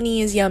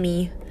 Money is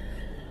yummy.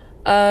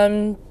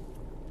 I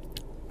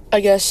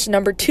guess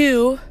number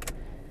 2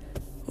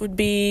 would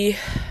be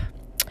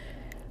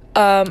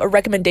a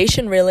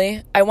recommendation,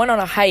 really. I went on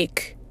a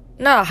hike.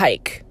 Not a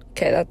hike.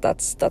 Okay,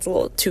 that's a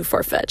little too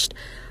far-fetched.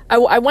 I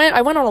went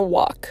on a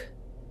walk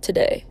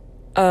today.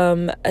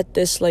 At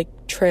this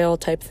trail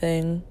type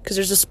thing, because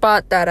there's a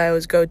spot that I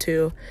always go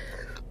to,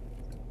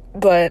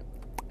 but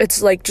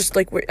it's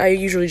I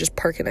usually just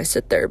park and I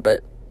sit there,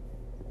 but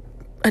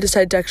I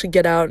decided to actually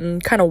get out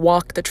and kind of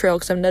walk the trail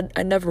because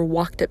I never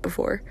walked it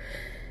before.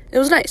 It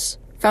was nice.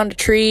 Found a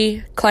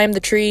tree, climbed the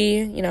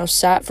tree,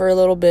 sat for a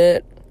little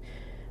bit,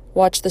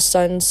 watched the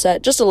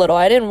sunset just a little.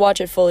 I didn't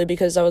watch it fully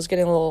because I was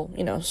getting a little,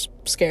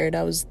 scared.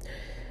 I was,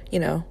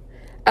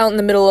 out in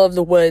the middle of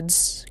the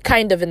woods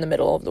kind of in the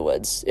middle of the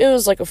woods. It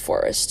was like a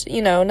forest,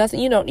 nothing,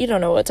 you don't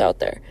know what's out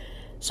there.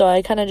 So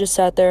I kind of just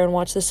sat there and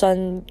watched the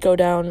sun go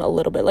down a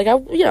little bit. Like,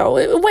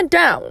 it went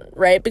down,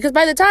 right? Because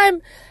by the time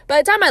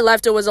I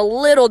left, it was a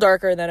little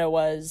darker than it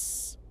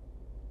was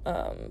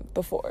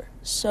before.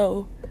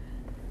 So,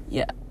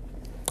 yeah.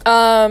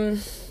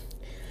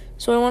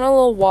 So I went on a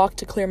little walk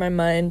to clear my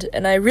mind,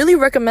 and I really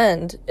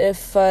recommend, if,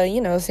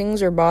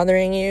 things are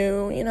bothering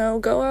you,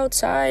 go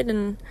outside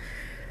and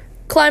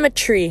climb a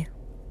tree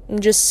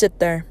and just sit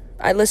there.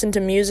 I listened to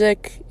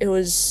music. It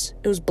was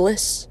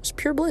bliss. It was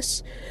pure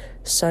bliss.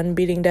 Sun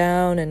beating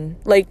down, and,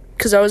 like,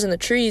 because I was in the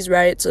trees,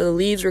 right, so the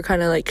leaves were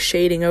kind of, like,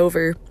 shading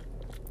over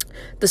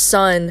the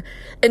sun,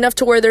 enough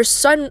to where there's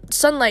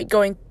sunlight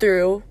going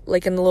through,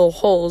 like, in the little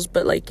holes,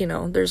 but, like,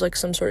 there's, like,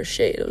 some sort of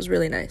shade. It was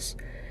really nice.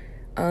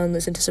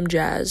 Listen to some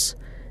jazz.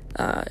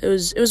 It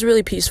was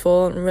really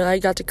peaceful, and I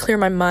got to clear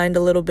my mind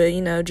a little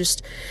bit,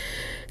 just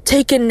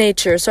take in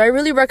nature. So I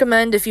really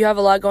recommend, if you have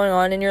a lot going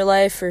on in your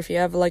life, or if you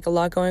have, like, a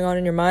lot going on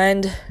in your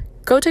mind,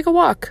 go take a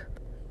walk.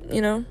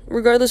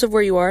 Regardless of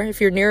where you are.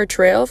 If you're near a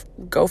trail,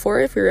 go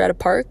for it. If you're at a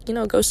park,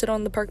 go sit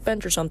on the park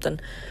bench or something.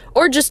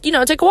 Or just,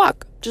 take a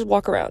walk. Just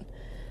walk around.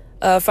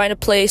 Find a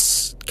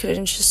place,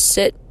 and just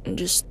sit and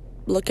just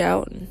look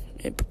out and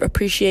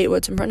appreciate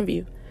what's in front of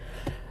you.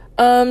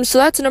 So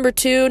that's number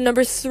 2.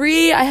 Number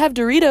 3, I have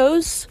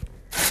Doritos.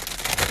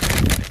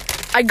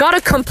 I got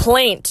a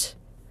complaint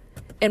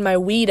in my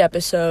weed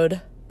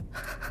episode.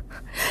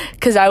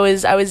 Because I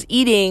was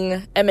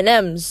eating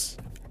M&Ms,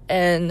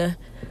 and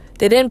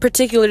they didn't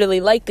particularly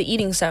like the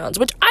eating sounds,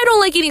 which I don't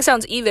like eating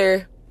sounds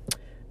either,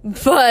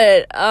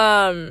 but,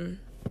 I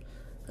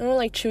don't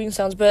like chewing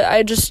sounds, but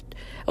I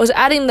was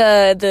adding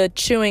the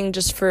chewing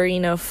just for,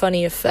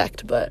 funny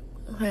effect, but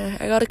I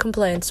got a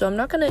complaint, so I'm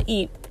not gonna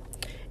eat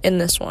in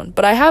this one,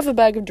 but I have a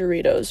bag of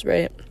Doritos,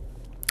 right?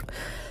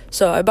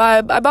 So I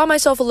bought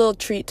myself a little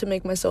treat to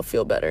make myself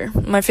feel better.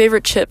 My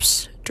favorite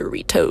chips,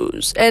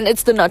 Doritos, and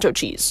it's the nacho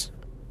cheese,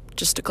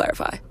 just to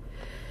clarify.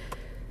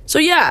 So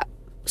yeah.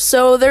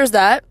 So there's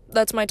that.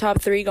 That's my top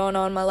 3 going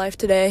on in my life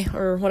today,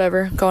 or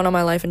whatever, going on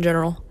my life in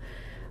general.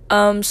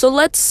 So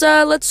let's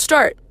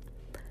start.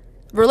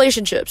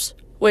 Relationships,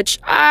 which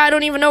I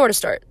don't even know where to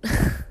start.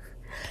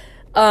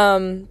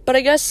 But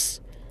I guess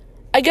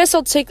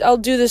I'll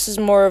do this as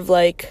more of,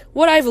 like,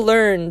 what I've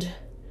learned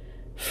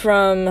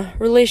from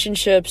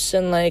relationships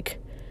and, like,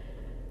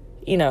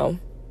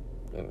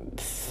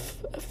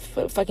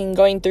 fucking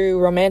going through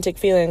romantic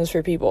feelings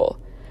for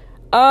people.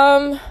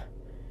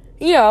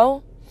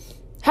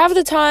 Half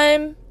the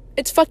time,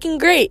 it's fucking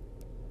great.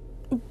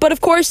 But, of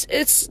course,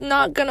 it's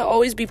not gonna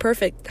always be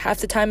perfect. Half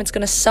the time, it's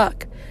gonna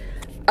suck.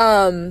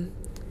 And,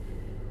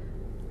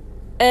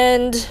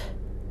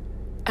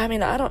 I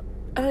mean, I don't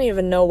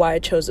even know why I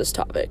chose this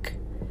topic.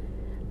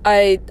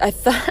 I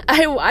thought,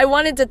 I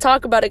wanted to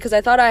talk about it because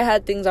I thought I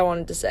had things I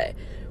wanted to say.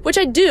 Which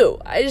I do.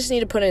 I just need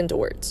to put it into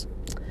words.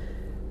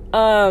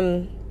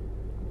 I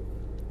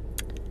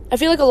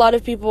feel like a lot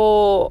of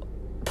people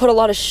put a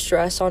lot of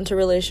stress onto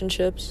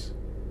relationships.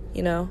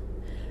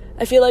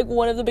 I feel like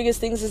one of the biggest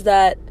things is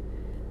that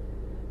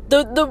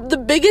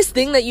the biggest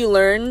thing that you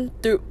learn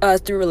through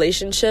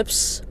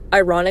relationships,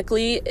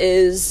 ironically,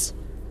 is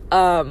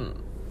but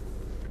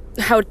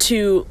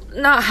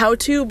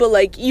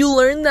like, you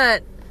learn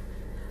that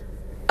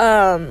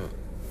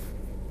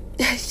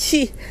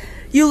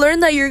you learn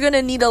that you're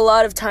gonna need a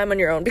lot of time on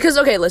your own. Because,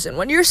 okay, listen,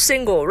 when you're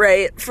single,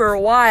 right, for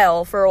a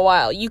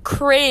while, you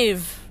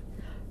crave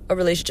a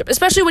relationship,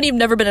 especially when you've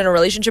never been in a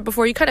relationship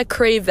before. You kind of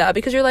crave that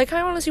because you're like,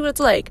 I want to see what it's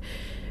like,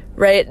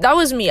 right? That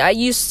was me. I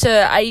used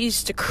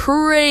to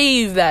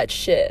crave that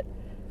shit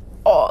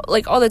all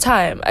the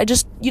time. I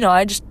just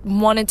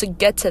wanted to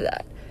get to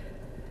that.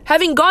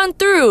 Having gone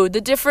through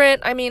the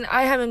different, I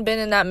haven't been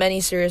in that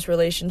many serious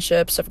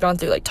relationships. I've gone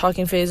through, like,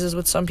 talking phases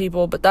with some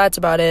people, but that's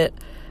about it.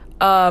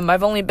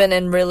 I've only been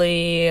in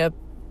really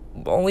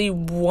only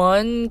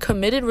one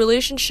committed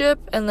relationship,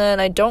 and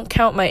then I don't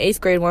count my 8th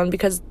grade one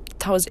because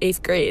that was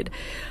 8th grade.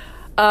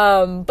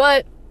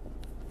 But,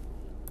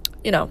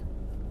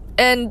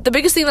 and the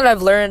biggest thing that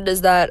I've learned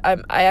is that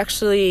I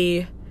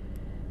actually,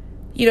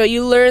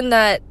 you learn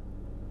that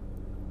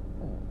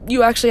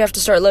you actually have to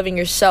start loving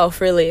yourself,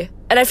 really.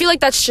 And I feel like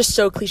that's just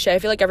so cliche. I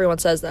feel like everyone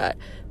says that,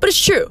 but it's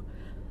true.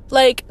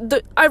 Like,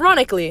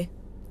 ironically,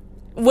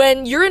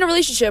 when you're in a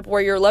relationship where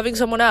you're loving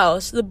someone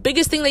else, the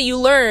biggest thing that you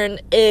learn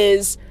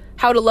is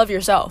how to love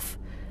yourself.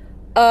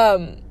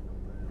 Sorry,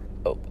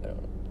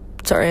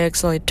 I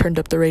accidentally turned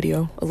up the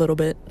radio a little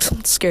bit.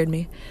 It scared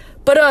me.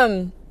 But,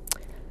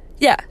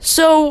 yeah.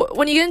 So,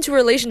 when you get into a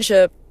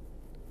relationship,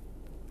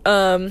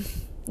 the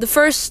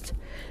first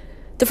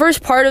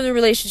part of the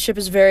relationship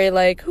is very,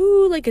 like,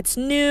 ooh, like, it's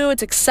new,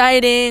 it's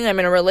exciting, I'm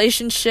in a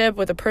relationship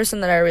with a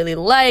person that I really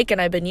like,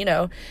 and I've been,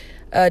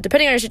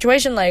 depending on your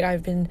situation, like,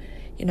 I've been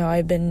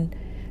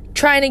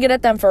trying to get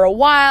at them for a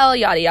while,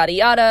 yada, yada,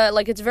 yada.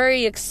 Like, it's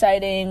very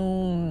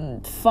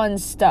exciting, fun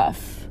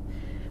stuff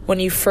when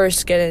you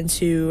first get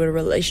into a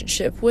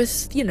relationship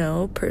with,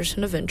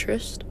 person of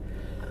interest.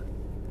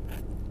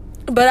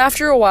 But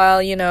after a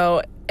while,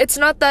 it's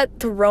not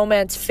that the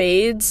romance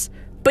fades,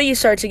 but you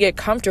start to get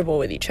comfortable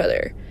with each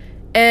other.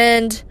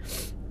 And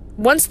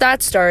once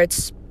that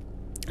starts,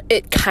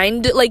 it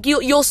kind of, like,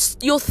 you'll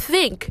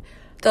think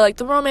that, like,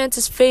 the romance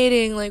is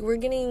fading, like,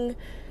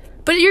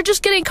 but you're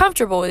just getting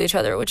comfortable with each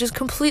other, which is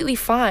completely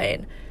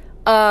fine.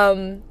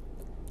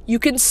 You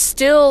can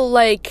still,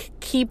 like,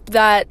 keep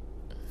that,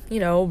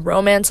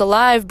 romance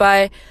alive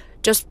by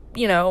just,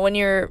 when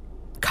you're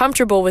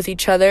comfortable with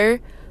each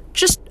other,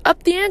 just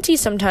up the ante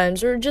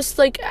sometimes, or just,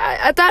 like,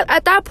 at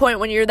that point,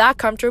 when you're that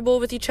comfortable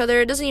with each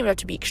other, it doesn't even have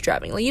to be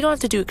extravagant. Like, you don't have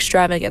to do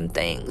extravagant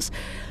things.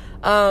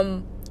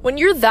 When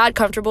you're that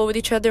comfortable with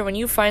each other, when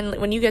you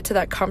get to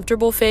that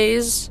comfortable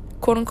phase,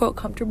 quote unquote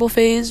comfortable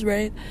phase,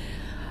 right?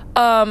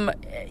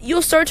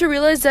 You'll start to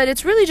realize that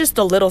it's really just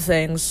the little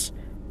things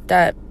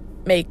that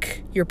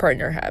make your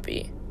partner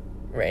happy,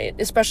 right?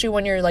 Especially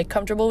when you're, like,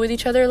 comfortable with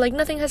each other. Like,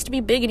 nothing has to be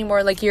big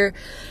anymore. Like, you're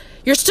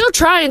still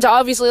trying to,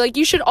 obviously, like,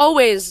 you should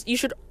always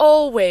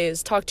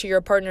talk to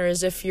your partner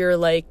as if you're,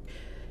 like,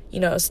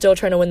 still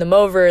trying to win them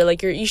over.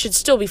 Like, you should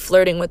still be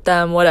flirting with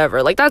them,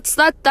 whatever. Like,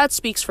 that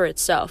speaks for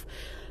itself.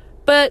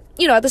 But,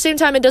 at the same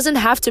time, it doesn't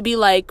have to be,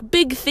 like,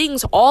 big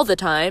things all the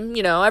time.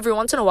 Every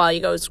once in a while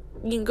you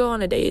can go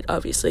on a date,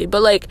 obviously.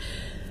 But, like,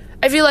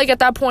 I feel like at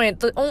that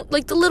point,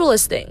 the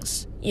littlest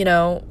things,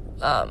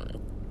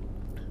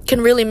 can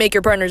really make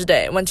your partner's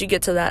day once you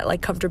get to that,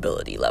 like,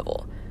 comfortability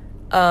level.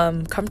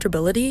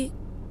 Comfortability?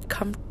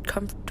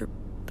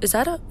 Is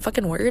that a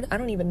fucking word? I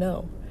don't even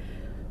know.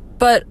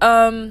 But,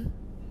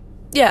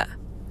 yeah.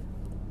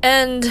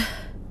 And,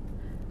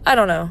 I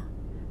don't know.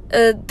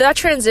 That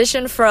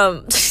transition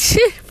from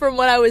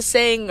what I was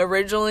saying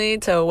originally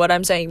to what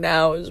I'm saying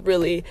now was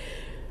really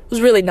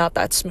not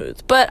that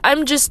smooth. But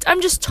I'm just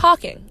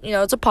talking.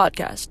 It's a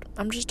podcast.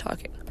 I'm just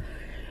talking.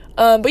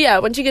 But yeah,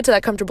 once you get to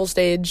that comfortable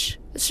stage,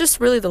 it's just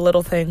really the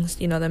little things,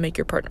 that make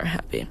your partner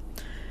happy.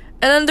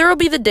 And then there will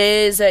be the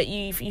days that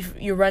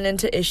you run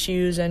into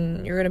issues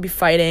and you're going to be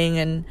fighting,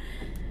 and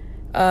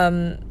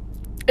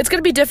it's going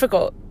to be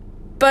difficult.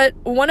 But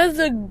one of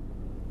the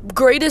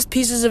greatest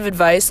pieces of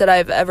advice that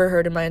I've ever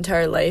heard in my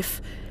entire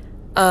life,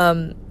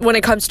 when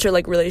it comes to,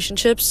 like,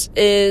 relationships,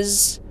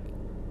 is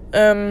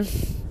it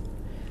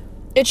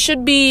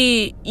should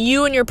be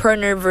you and your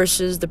partner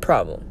versus the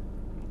problem,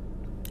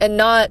 and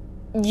not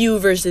you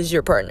versus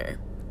your partner,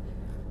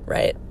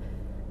 right?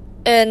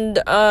 And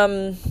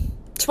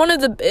it's one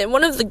of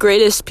the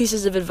greatest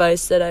pieces of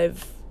advice that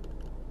I've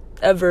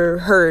ever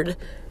heard,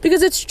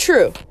 because it's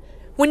true.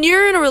 When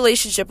you're in a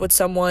relationship with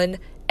someone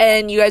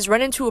and you guys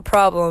run into a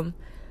problem,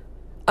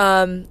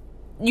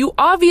 you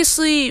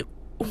obviously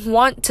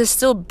want to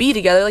still be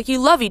together. Like, you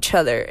love each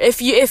other.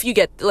 If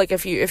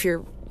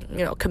you're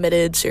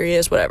committed,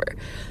 serious, whatever.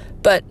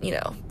 But,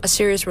 a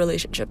serious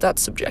relationship, that's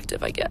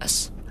subjective, I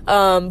guess.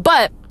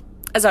 But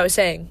as I was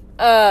saying,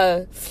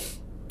 when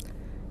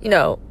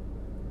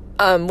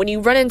you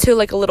run into,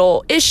 like, a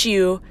little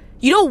issue,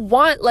 you don't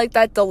want, like,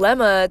 that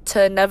dilemma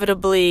to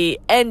inevitably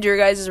end your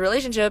guys'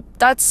 relationship.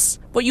 That's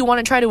what you want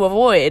to try to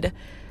avoid.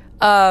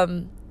 At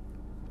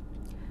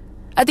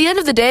the end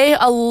of the day,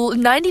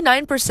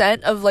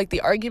 99% of, like, the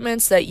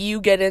arguments that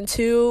you get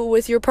into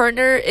with your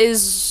partner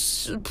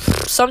is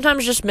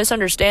sometimes just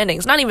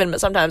misunderstandings. Not even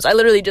sometimes. I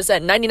literally just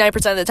said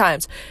 99% of the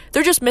times.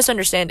 They're just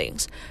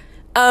misunderstandings.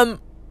 And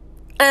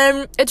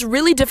it's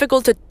really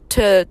difficult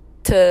to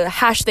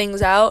hash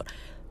things out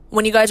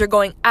when you guys are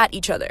going at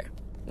each other,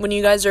 when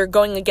you guys are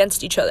going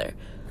against each other.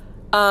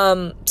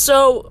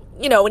 So,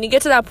 when you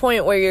get to that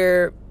point where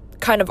you're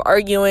kind of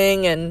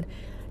arguing and,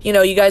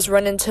 you guys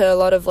run into a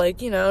lot of, like,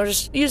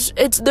 there's,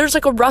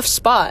 like, a rough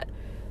spot.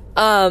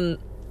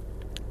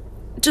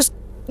 Just,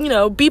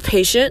 be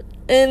patient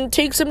and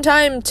take some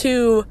time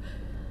to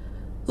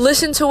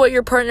listen to what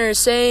your partner is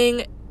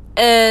saying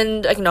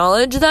and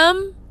acknowledge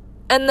them.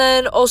 And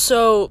then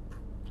also,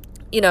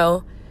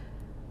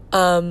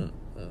 kind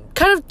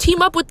of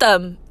team up with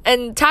them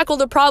and tackle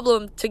the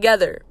problem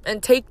together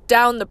and take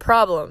down the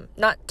problem,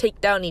 not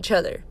take down each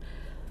other.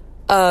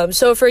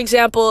 So, for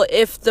example,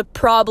 if the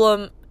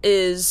problem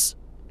is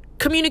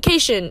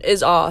communication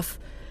is off,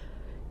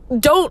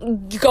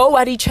 don't go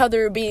at each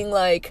other being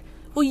like,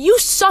 well, you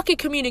suck at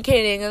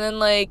communicating, and then,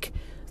 like,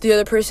 the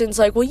other person's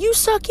like, well, you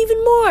suck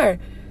even more.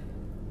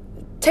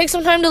 Take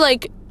some time to,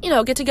 like,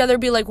 get together,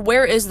 be like,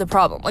 where is the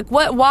problem? Like,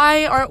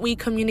 why aren't we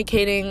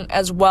communicating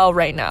as well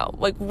right now?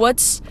 Like,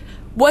 what's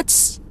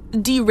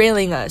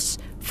derailing us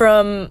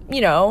from,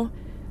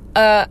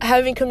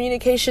 having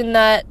communication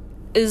that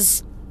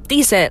is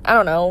decent? I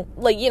don't know,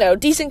 like,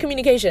 decent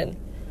communication.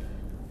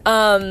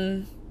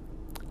 Try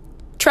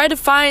to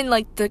find,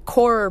 like, the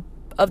core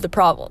of the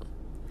problem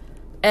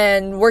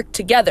and work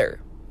together,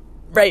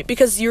 right?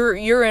 Because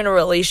you're in a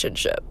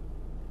relationship.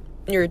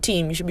 You're a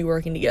team. You should be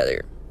working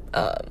together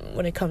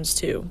when it comes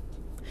to,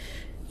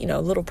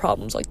 little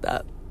problems like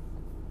that.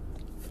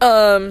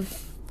 I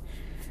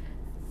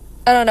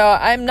don't know.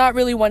 I'm not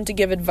really one to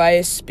give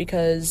advice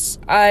because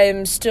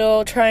I'm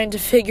still trying to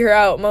figure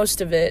out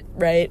most of it,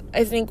 right?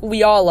 I think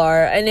we all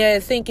are. And I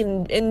think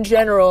in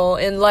general,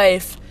 in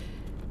life,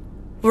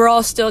 we're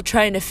all still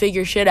trying to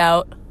figure shit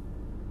out,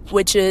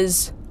 which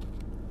is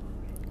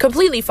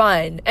completely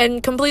fine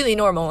and completely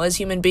normal as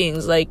human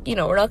beings. Like,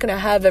 we're not gonna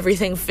have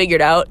everything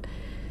figured out.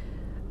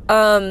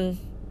 But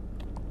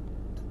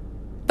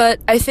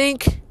I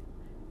think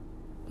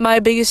my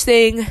biggest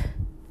thing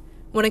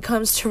when it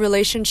comes to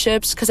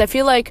relationships, because I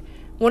feel like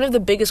one of the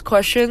biggest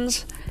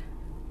questions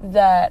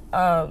that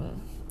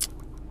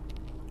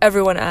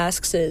everyone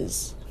asks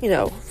is,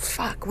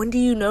 when do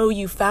you know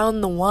you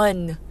found the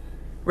one,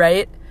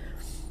 right?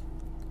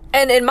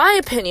 And in my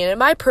opinion, in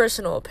my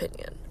personal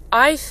opinion,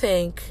 I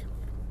think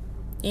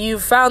you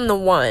found the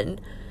one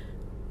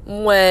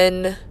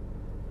when,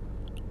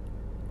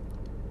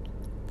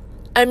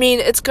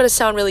 it's gonna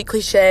sound really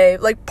cliche,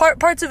 like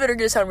parts of it are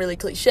gonna sound really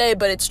cliche,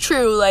 but it's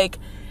true. Like,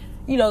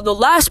 the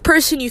last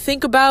person you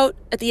think about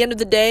at the end of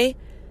the day,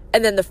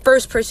 and then the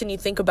first person you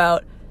think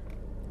about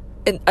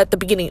at the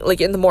beginning, like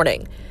in the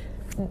morning,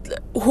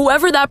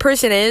 whoever that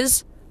person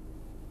is,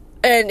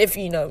 and if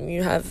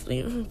you have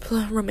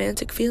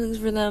romantic feelings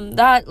for them,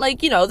 that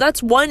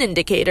that's one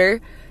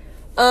indicator.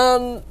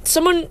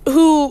 Someone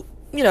who,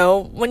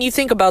 when you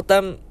think about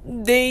them,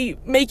 they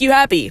make you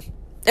happy,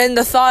 and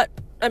the thought,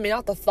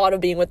 not the thought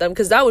of being with them,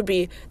 because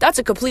that's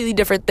a completely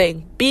different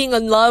thing. Being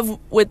in love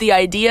with the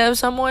idea of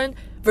someone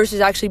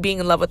versus actually being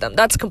in love with them,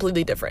 that's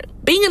completely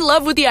different. Being in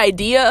love with the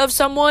idea of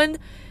someone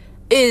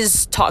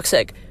is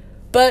toxic,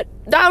 but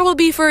that will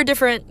be for a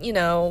different,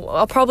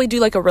 I'll probably do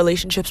like a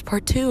relationships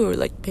part 2, or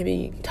like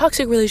maybe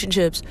toxic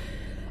relationships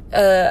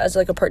as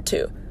like a part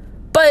 2.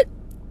 But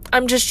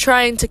I'm just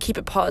trying to keep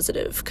it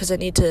positive because I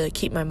need to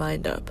keep my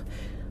mind up.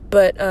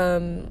 But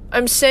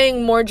I'm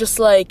saying more just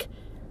like,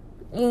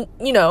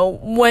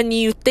 when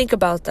you think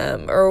about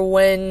them, or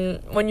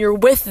when you're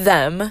with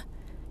them,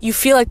 you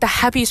feel like the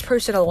happiest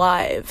person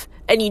alive,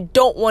 and you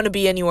don't want to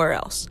be anywhere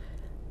else.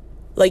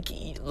 Like,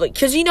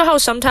 because how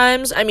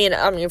sometimes,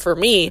 for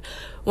me,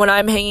 when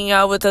I'm hanging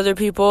out with other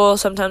people,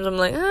 sometimes I'm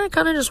like, I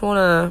kind of just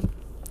want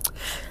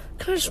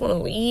to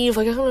leave.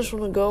 Like, I kind of just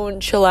want to go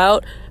and chill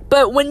out.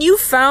 But when you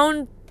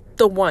found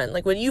the one,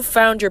 like when you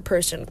found your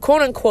person,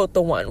 quote unquote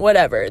the one,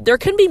 whatever, there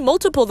can be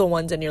multiple the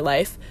ones in your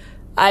life.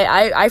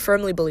 I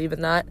firmly believe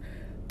in that.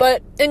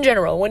 But in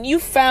general, when you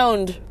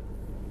found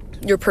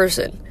your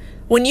person,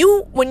 when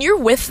you're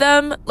with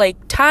them, like,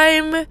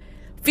 time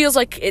feels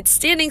like it's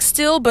standing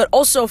still, but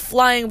also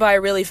flying by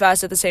really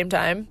fast at the same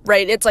time,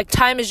 right? It's like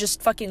time is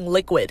just fucking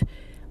liquid.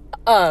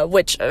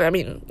 Which, I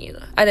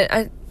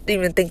didn't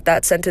even think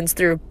that sentence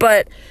through.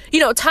 But,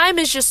 time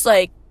is just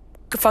like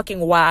fucking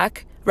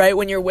whack, right?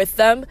 When you're with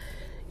them,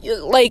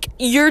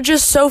 you're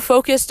just so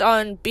focused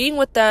on being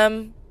with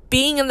them,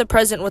 being in the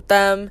present with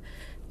them,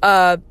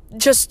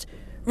 just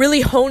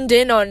really honed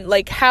in on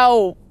like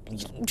how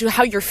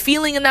you're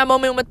feeling in that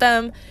moment with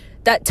them,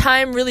 that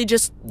time really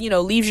just,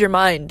 leaves your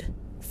mind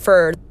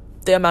for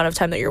the amount of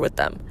time that you're with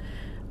them.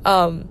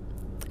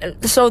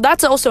 So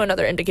that's also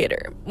another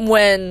indicator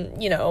when,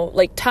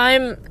 like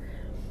time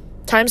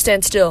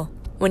stands still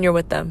when you're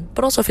with them,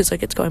 but also feels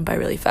like it's going by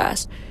really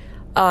fast.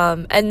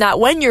 And that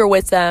when you're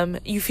with them,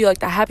 you feel like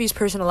the happiest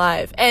person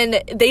alive,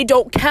 and they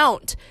don't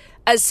count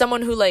as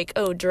someone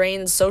who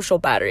drains social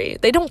battery.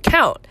 They don't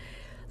count.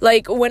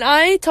 Like, when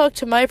I talk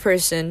to my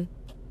person,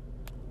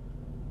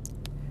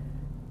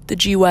 the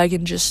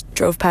G-Wagon just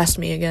drove past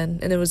me again,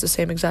 and it was the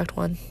same exact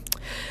one.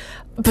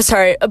 But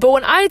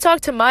when I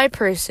talk to my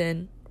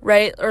person,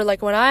 right, or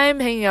like when I'm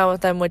hanging out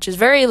with them, which is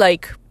very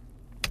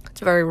it's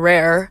very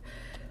rare,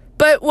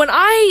 but when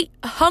I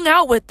hung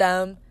out with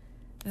them,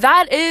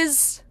 that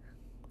is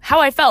how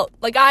I felt.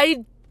 Like,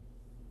 I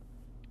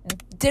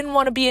didn't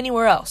want to be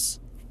anywhere else.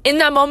 In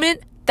that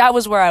moment, that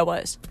was where I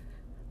was.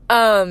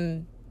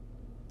 And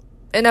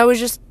I was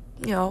just,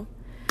 I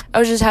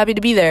was just happy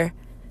to be there.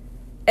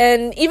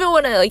 And even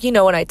when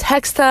when I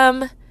text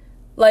them,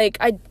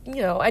 I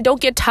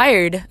don't get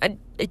tired. I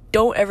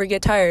don't ever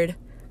get tired.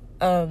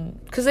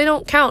 Because they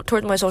don't count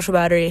towards my social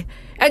battery.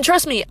 And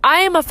trust me,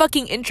 I am a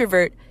fucking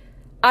introvert.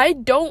 I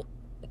don't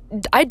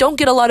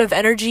get a lot of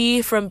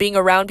energy from being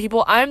around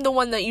people. I'm the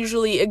one that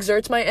usually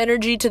exerts my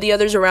energy to the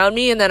others around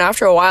me, and then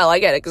after a while, I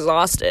get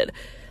exhausted.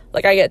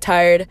 Like, I get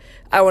tired.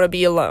 I want to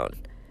be alone.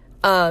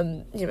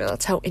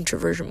 That's how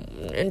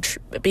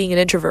being an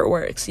introvert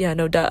works. Yeah,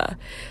 no duh.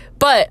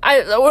 But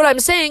what I'm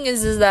saying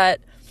is that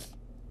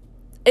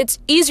it's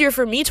easier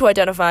for me to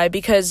identify,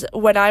 because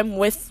when I'm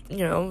with,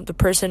 the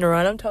person, or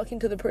when I'm talking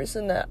to the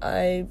person that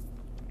I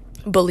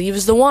believe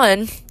is the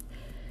one,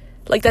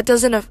 that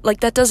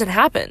doesn't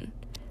happen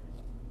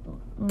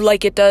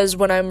like it does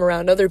when I'm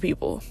around other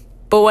people.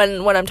 But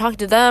when I'm talking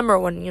to them, or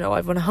when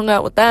I hung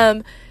out with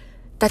them,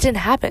 that didn't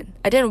happen.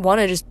 I didn't want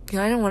to just,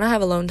 I didn't want to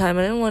have alone time.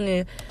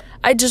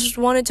 I just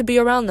wanted to be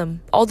around them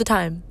all the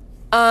time.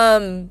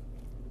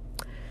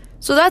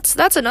 So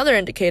that's another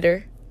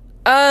indicator.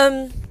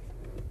 And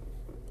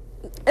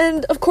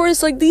of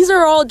course, these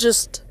are all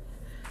just,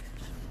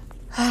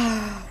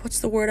 what's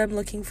the word I'm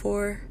looking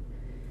for?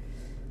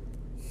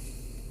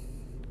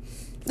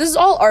 This is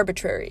all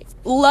arbitrary.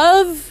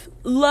 Love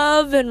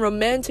and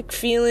romantic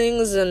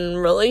feelings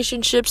and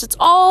relationships, it's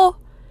all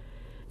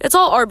It's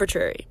all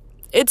arbitrary.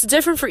 It's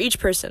different for each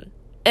person.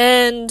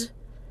 And,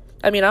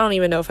 I mean, I don't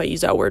even know if I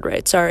used that word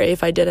right. Sorry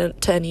if I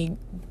didn't, to any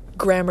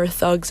grammar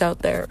thugs out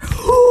there.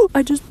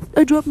 I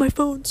dropped my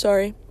phone.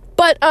 Sorry.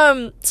 But,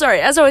 sorry,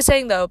 as I was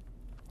saying, though,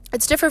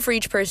 it's different for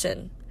each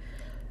person.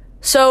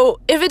 So,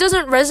 if it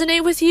doesn't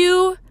resonate with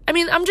you, I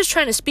mean, I'm just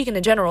trying to speak in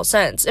a general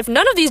sense. If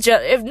none of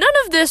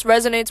this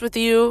resonates with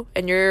you,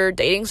 and you're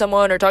dating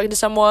someone or talking to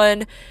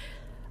someone,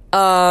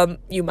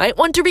 you might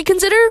want to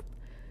reconsider,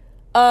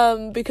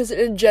 because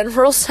in a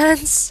general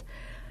sense,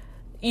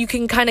 you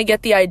can kind of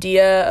get the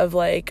idea of,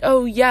 like,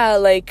 oh, yeah,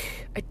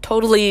 like, I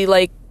totally,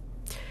 like,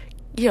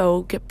 you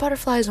know, get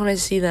butterflies when I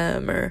see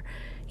them, or,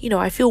 you know,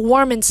 I feel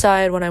warm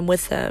inside when I'm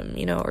with them,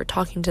 you know, or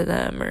talking to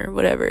them, or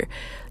whatever.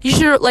 You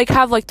should, like,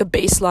 have, like, the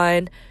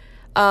baseline.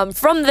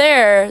 From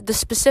there, the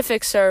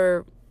specifics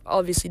are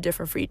obviously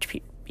different for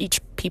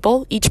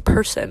each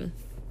person.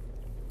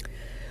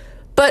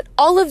 But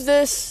all of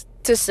this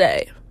to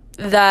say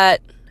that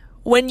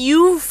when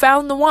you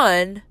found the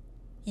one,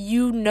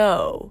 you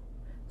know.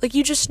 Like,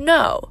 you just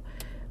know.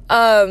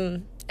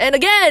 And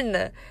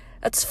again,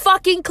 that's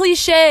fucking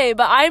cliche,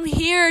 but I'm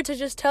here to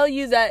just tell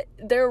you that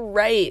they're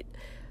right.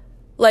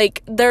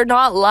 Like, they're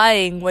not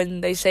lying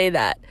when they say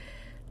that.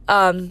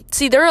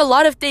 See, there are a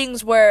lot of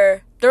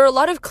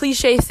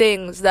cliche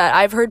things that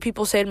I've heard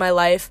people say in my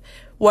life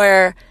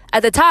where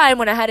at the time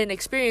when I hadn't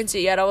experienced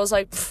it yet, I was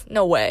like,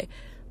 no way.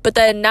 But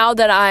then now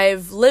that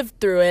I've lived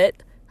through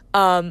it,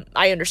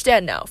 I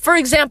understand now. For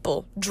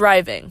example,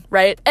 driving,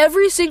 right?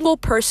 Every single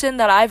person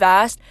that I've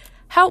asked,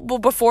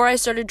 before I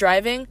started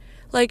driving,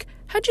 like,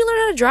 how'd you learn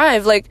how to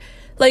drive? Like,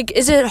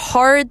 is it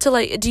hard to,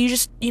 like, do you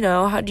just, you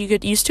know, how do you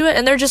get used to it?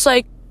 And they're just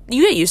like,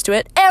 you get used to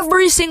it.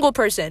 Every single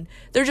person.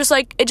 They're just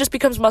like, it just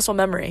becomes muscle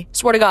memory.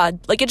 Swear to God.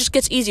 Like, it just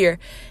gets easier.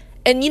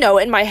 And, you know,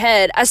 in my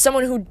head, as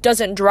someone who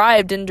didn't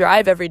drive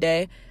every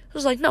day, I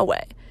was like, no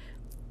way.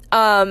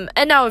 And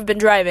now I've been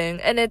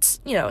driving, and it's,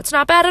 you know, it's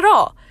not bad at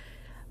all.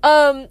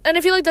 And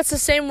I feel like that's the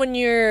same when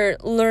you're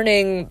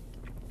learning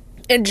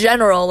in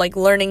general, like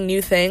learning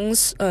new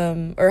things,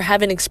 or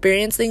haven't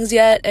experienced things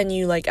yet, and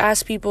you, like,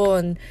 ask people,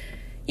 and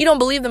you don't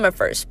believe them at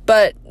first,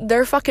 but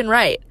they're fucking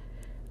right.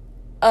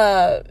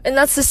 And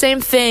that's the same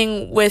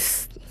thing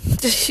with,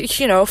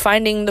 you know,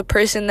 finding the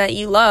person that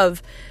you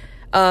love.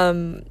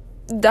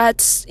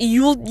 That's,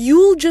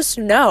 you'll just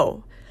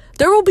know.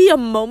 There will be a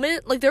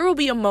moment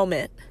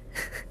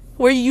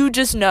where you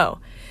just know.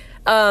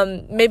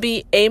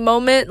 Maybe a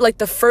moment, like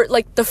the first,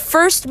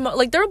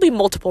 there will be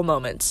multiple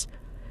moments.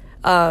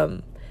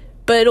 But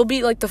it'll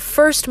be like the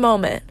first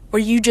moment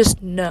where you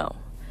just know.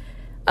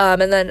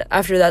 And then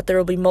after that, there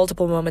will be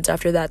multiple moments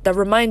after that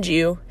remind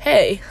you,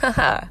 hey,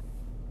 haha,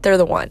 they're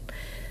the one.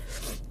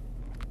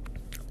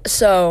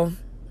 So,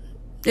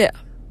 yeah.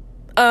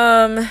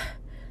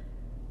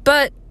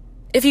 But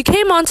if you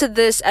came onto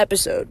this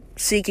episode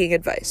seeking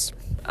advice,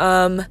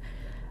 I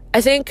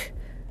think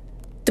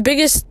the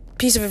biggest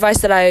piece of advice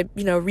that I,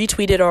 you know,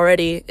 retweeted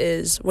already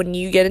is when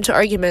you get into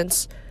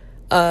arguments,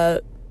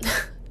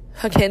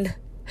 again,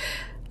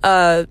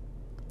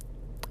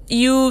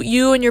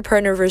 you and your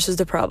partner versus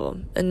the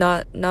problem, and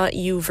not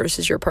you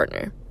versus your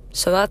partner.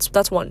 So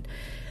that's one.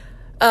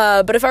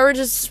 But if I were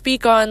to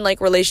speak on, like,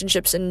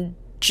 relationships in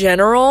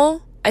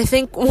general, I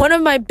think one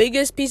of my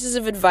biggest pieces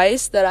of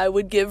advice that I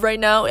would give right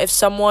now, if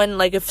someone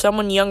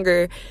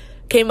younger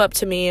came up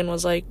to me and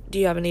was like, do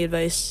you have any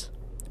advice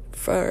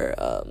for,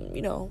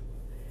 you know,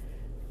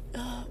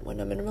 when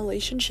I'm in a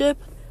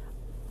relationship?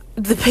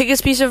 The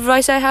biggest piece of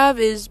advice I have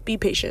is be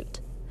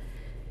patient.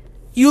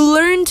 You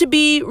learn to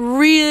be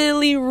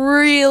really,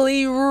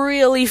 really,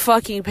 really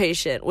fucking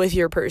patient with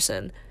your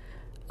person.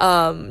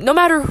 No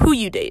matter who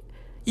you date.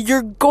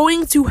 You're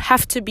going to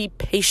have to be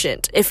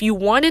patient. If you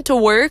want it to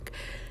work,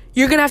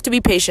 you're going to have to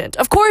be patient.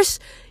 Of course,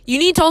 you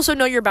need to also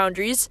know your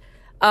boundaries.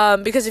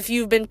 Because if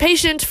you've been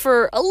patient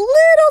for a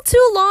little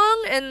too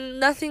long and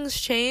nothing's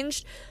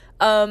changed,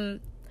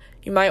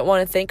 you might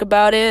want to think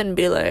about it and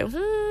be like,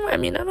 I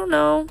mean, I don't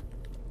know.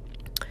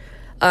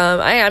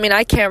 I mean,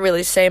 I can't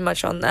really say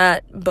much on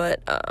that, but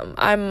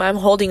I'm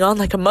holding on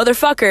like a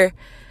motherfucker.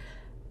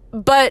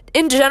 But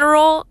in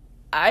general,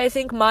 I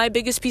think my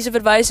biggest piece of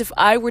advice, if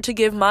I were to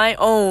give my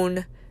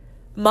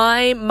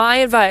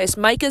advice,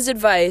 Micah's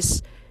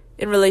advice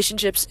in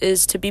relationships,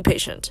 is to be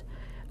patient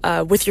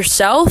with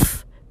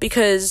yourself,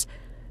 because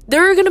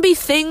there are going to be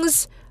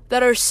things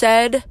that are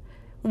said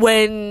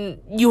when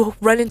you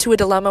run into a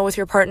dilemma with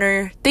your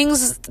partner.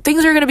 Things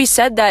are going to be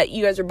said that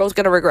you guys are both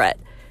going to regret,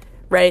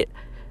 right?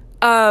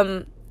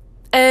 And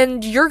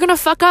you're going to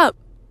fuck up.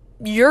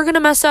 You're going to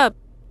mess up.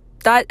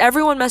 That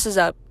everyone messes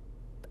up.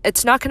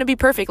 It's not going to be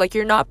perfect. Like,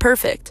 you're not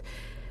perfect.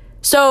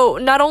 So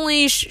not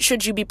only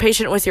should you be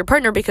patient with your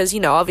partner, because, you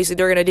know, obviously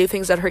they're going to do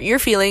things that hurt your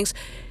feelings,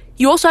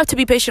 you also have to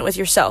be patient with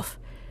yourself.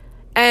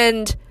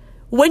 And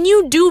when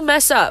you do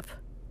mess up,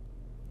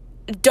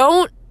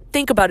 don't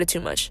think about it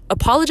too much.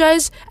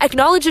 Apologize,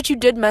 acknowledge that you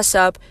did mess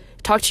up,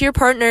 talk to your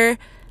partner,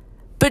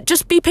 but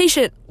just be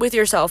patient with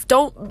yourself.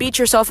 Don't beat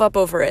yourself up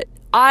over it.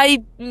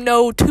 I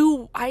know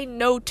too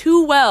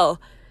well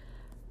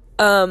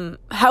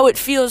how it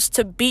feels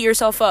to beat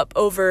yourself up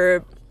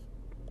over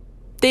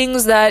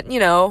things that,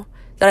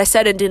 that I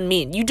said and didn't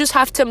mean. You just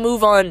have to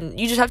move on.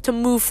 You just have to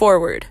move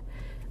forward.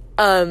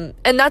 And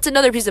that's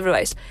another piece of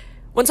advice.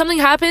 When something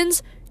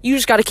happens, you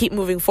just got to keep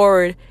moving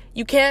forward.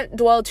 You can't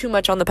dwell too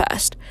much on the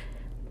past.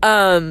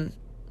 And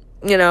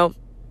I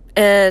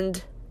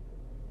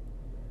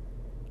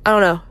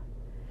don't know.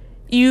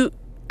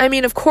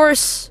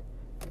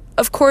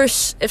 Of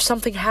course, if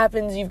something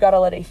happens, you've got to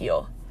let it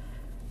heal.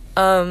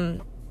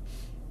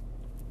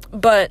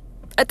 But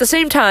at the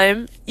same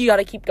time, you got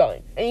to keep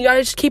going. And you got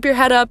to just keep your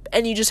head up,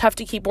 and you just have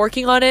to keep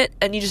working on it,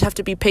 and you just have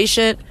to be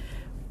patient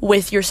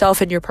with yourself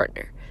and your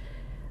partner.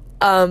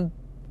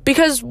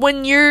 Because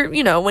when you're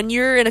in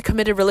a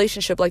committed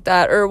relationship like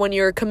that, or when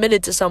you're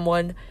committed to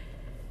someone,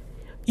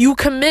 you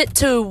commit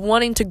to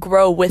wanting to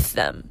grow with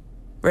them,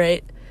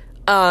 right?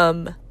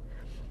 And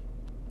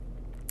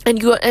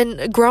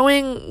growing,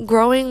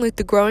 like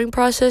the growing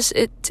process,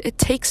 it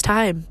takes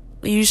time.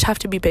 You just have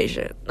to be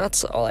patient.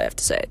 That's all I have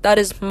to say. That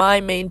is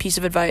my main piece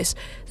of advice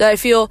that I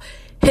feel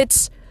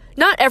hits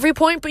not every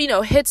point, but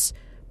hits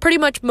pretty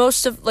much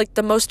most of like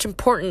the most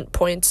important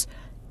points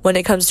when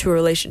it comes to a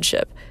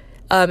relationship.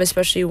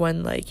 Especially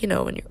when when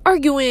you're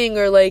arguing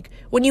or like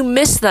when you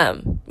miss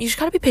them, you just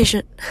gotta be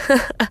patient.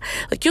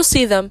 Like you'll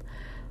see them.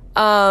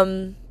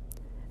 And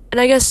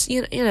I guess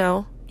you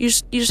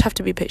just have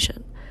to be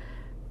patient.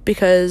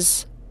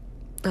 Because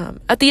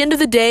at the end of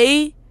the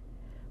day,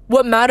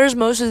 what matters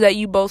most is that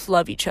you both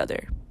love each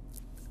other.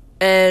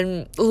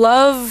 And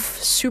love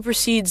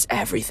supersedes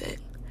everything.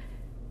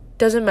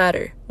 Doesn't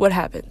matter what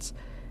happens.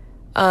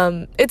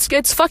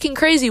 It's fucking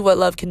crazy what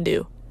love can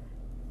do.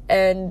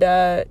 And,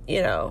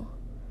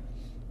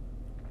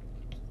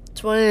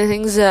 it's one of the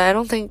things that I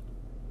don't think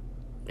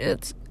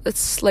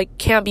it's like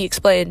can't be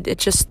explained.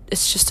 It's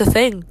just a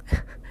thing.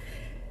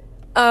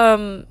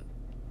 But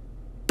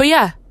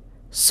yeah.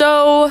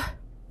 So,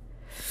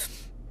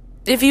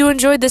 if you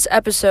enjoyed this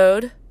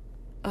episode,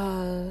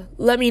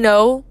 let me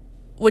know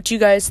what you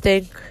guys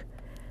think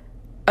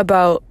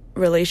about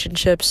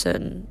relationships,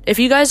 and if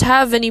you guys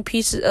have any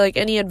pieces, like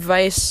any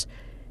advice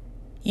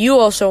you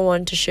also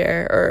want to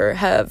share, or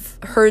have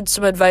heard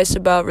some advice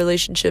about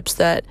relationships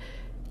that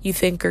you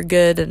think are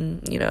good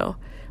and,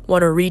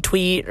 want to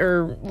retweet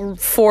or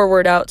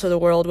forward out to the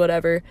world,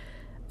 whatever,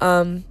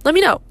 let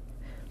me know,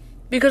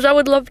 because I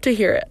would love to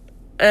hear it.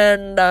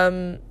 And,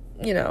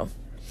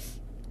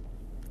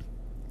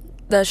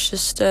 that's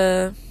just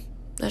how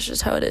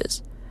it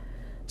is.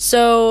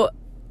 So,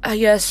 I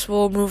guess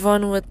we'll move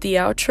on with the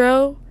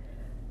outro.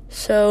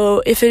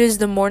 So, if it is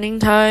the morning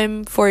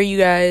time for you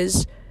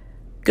guys,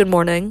 good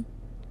morning.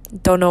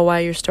 Don't know why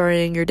you're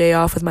starting your day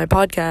off with my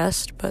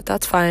podcast, but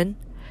that's fine.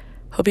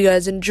 Hope you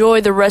guys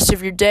enjoy the rest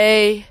of your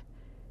day.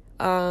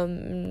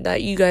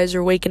 That you guys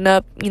are waking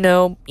up,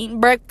 eating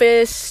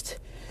breakfast,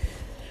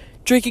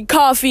 drinking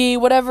coffee,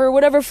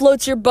 whatever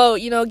floats your boat,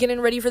 getting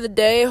ready for the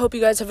day. Hope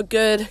you guys have a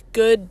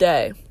good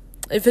day.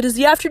 If it is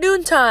the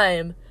afternoon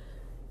time,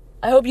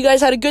 I hope you guys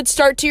had a good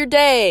start to your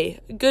day.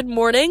 Good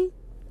morning.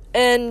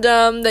 And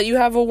that you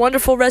have a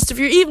wonderful rest of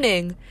your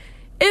evening.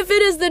 If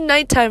it is the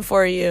nighttime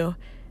for you,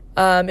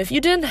 if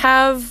you didn't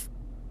have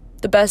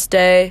the best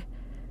day,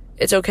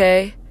 it's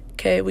okay.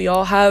 Okay, we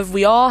all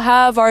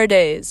have our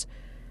days.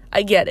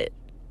 I get it.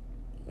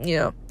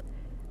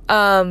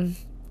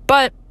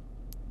 But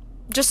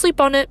just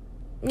sleep on it.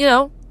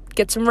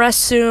 Get some rest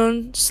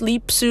soon.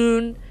 Sleep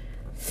soon.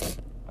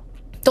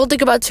 Don't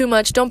think about too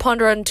much. Don't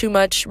ponder on too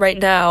much right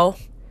now.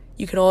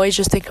 You can always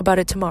just think about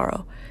it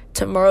tomorrow.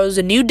 Tomorrow's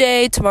a new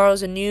day.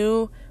 Tomorrow's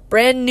a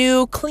brand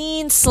new,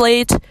 clean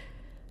slate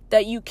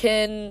that you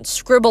can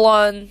scribble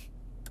on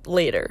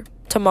later.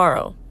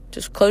 Tomorrow.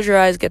 Just close your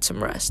eyes, get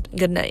some rest.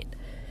 Good night.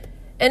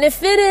 And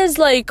if it is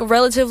like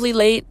relatively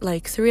late,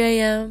 like 3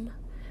 a.m.,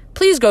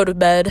 please go to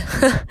bed.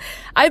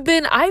 I've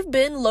been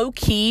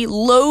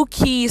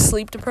low-key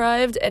sleep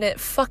deprived, and it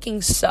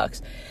fucking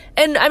sucks.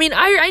 And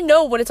I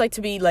know what it's like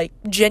to be like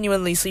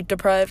genuinely sleep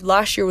deprived.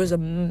 Last year was a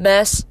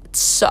mess. It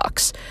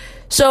sucks.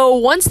 So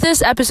once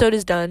this episode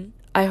is done,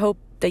 I hope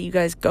that you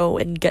guys go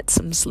and get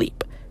some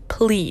sleep.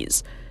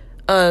 Please.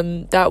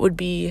 That would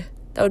be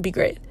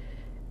great.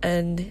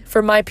 And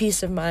for my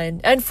peace of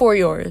mind and for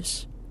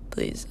yours,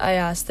 please, I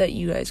ask that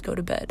you guys go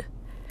to bed.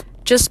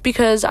 Just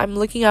because I'm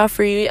looking out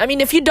for you.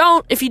 If you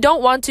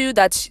don't want to,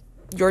 that's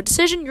your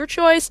decision, your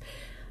choice.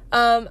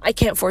 I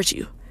can't force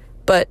you.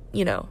 But,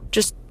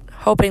 just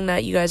hoping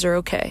that you guys are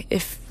okay.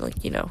 If,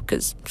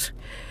 because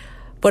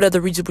what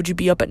other reason would you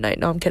be up at night?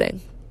 No, I'm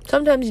kidding.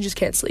 Sometimes you just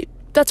can't sleep.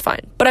 That's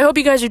fine. But I hope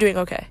you guys are doing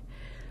okay.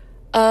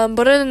 But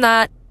other than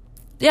that,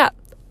 yeah.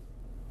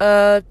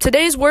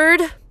 Today's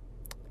word,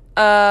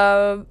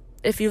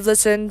 if you've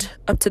listened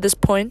up to this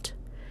point,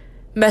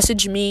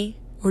 message me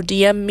or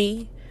DM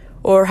me,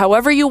 or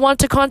however you want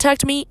to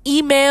contact me,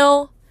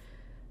 email,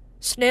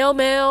 snail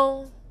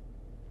mail,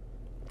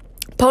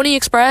 Pony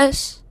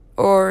Express,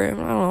 or, I don't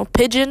know,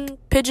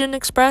 Pigeon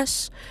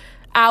Express,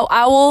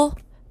 owl,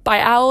 by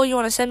owl, you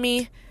want to send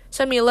me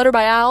a letter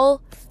by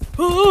owl?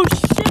 Oh,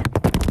 shit!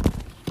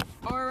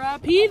 RIP.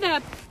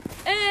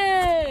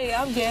 Hey,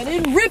 I'm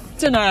getting ripped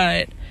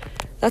tonight.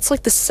 That's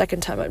like the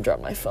second time I've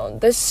dropped my phone.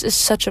 This is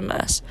such a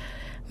mess.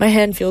 My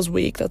hand feels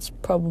weak. That's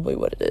probably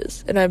what it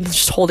is. And I'm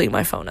just holding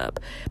my phone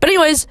up. But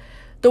anyways,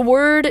 the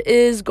word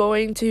is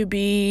going to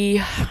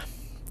be...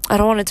 I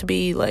don't want it to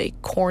be, like,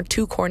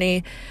 too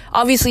corny.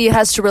 Obviously, it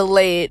has to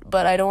relate,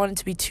 but I don't want it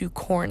to be too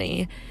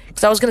corny.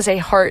 Because I was going to say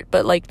heart,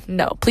 but, like,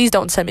 no. Please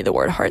don't send me the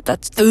word heart.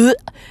 That's...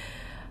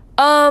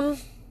 Oh.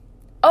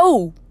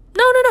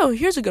 No.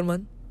 Here's a good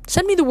one.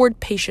 Send me the word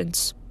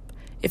patience,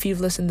 if you've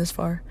listened this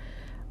far.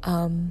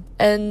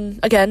 And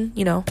again,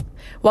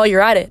 while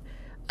you're at it,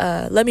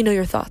 let me know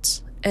your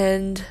thoughts.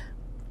 And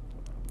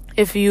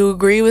if you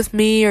agree with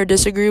me or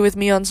disagree with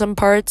me on some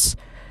parts,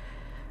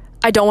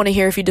 I don't want to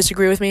hear if you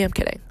disagree with me. I'm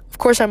kidding. Of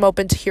course, I'm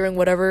open to hearing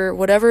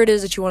whatever it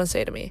is that you want to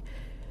say to me.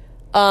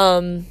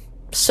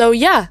 So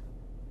yeah,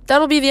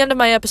 that'll be the end of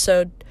my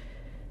episode.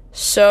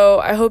 So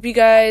I hope you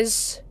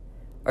guys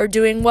are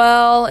doing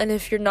well, and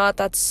if you're not,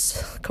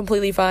 that's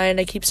completely fine.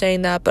 I keep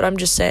saying that, but I'm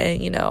just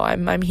saying,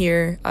 I'm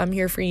here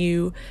for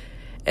you,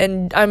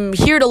 and I'm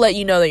here to let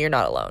you know that you're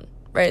not alone,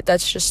 right?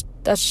 That's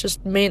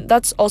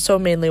also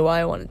mainly why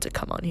I wanted to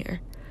come on here,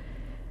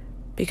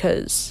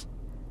 because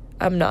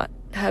I'm not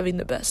having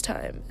the best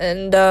time,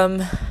 and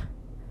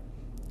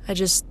I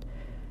just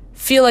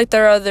feel like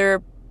there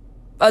are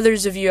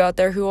others of you out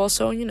there who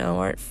also,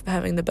 aren't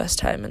having the best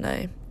time, and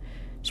I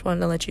just wanted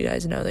to let you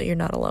guys know that you're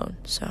not alone.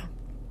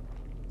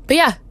 But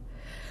yeah,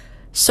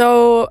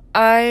 so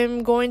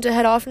I'm going to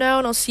head off now,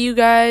 and I'll see you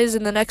guys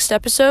in the next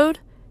episode,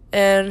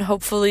 and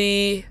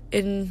hopefully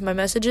in my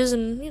messages,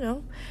 and,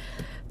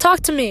 talk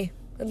to me.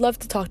 I'd love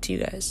to talk to you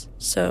guys.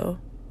 So,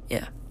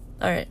 yeah.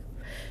 All right.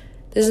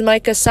 This is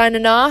Micah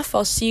signing off.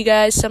 I'll see you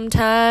guys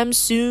sometime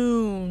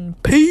soon.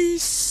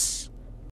 Peace.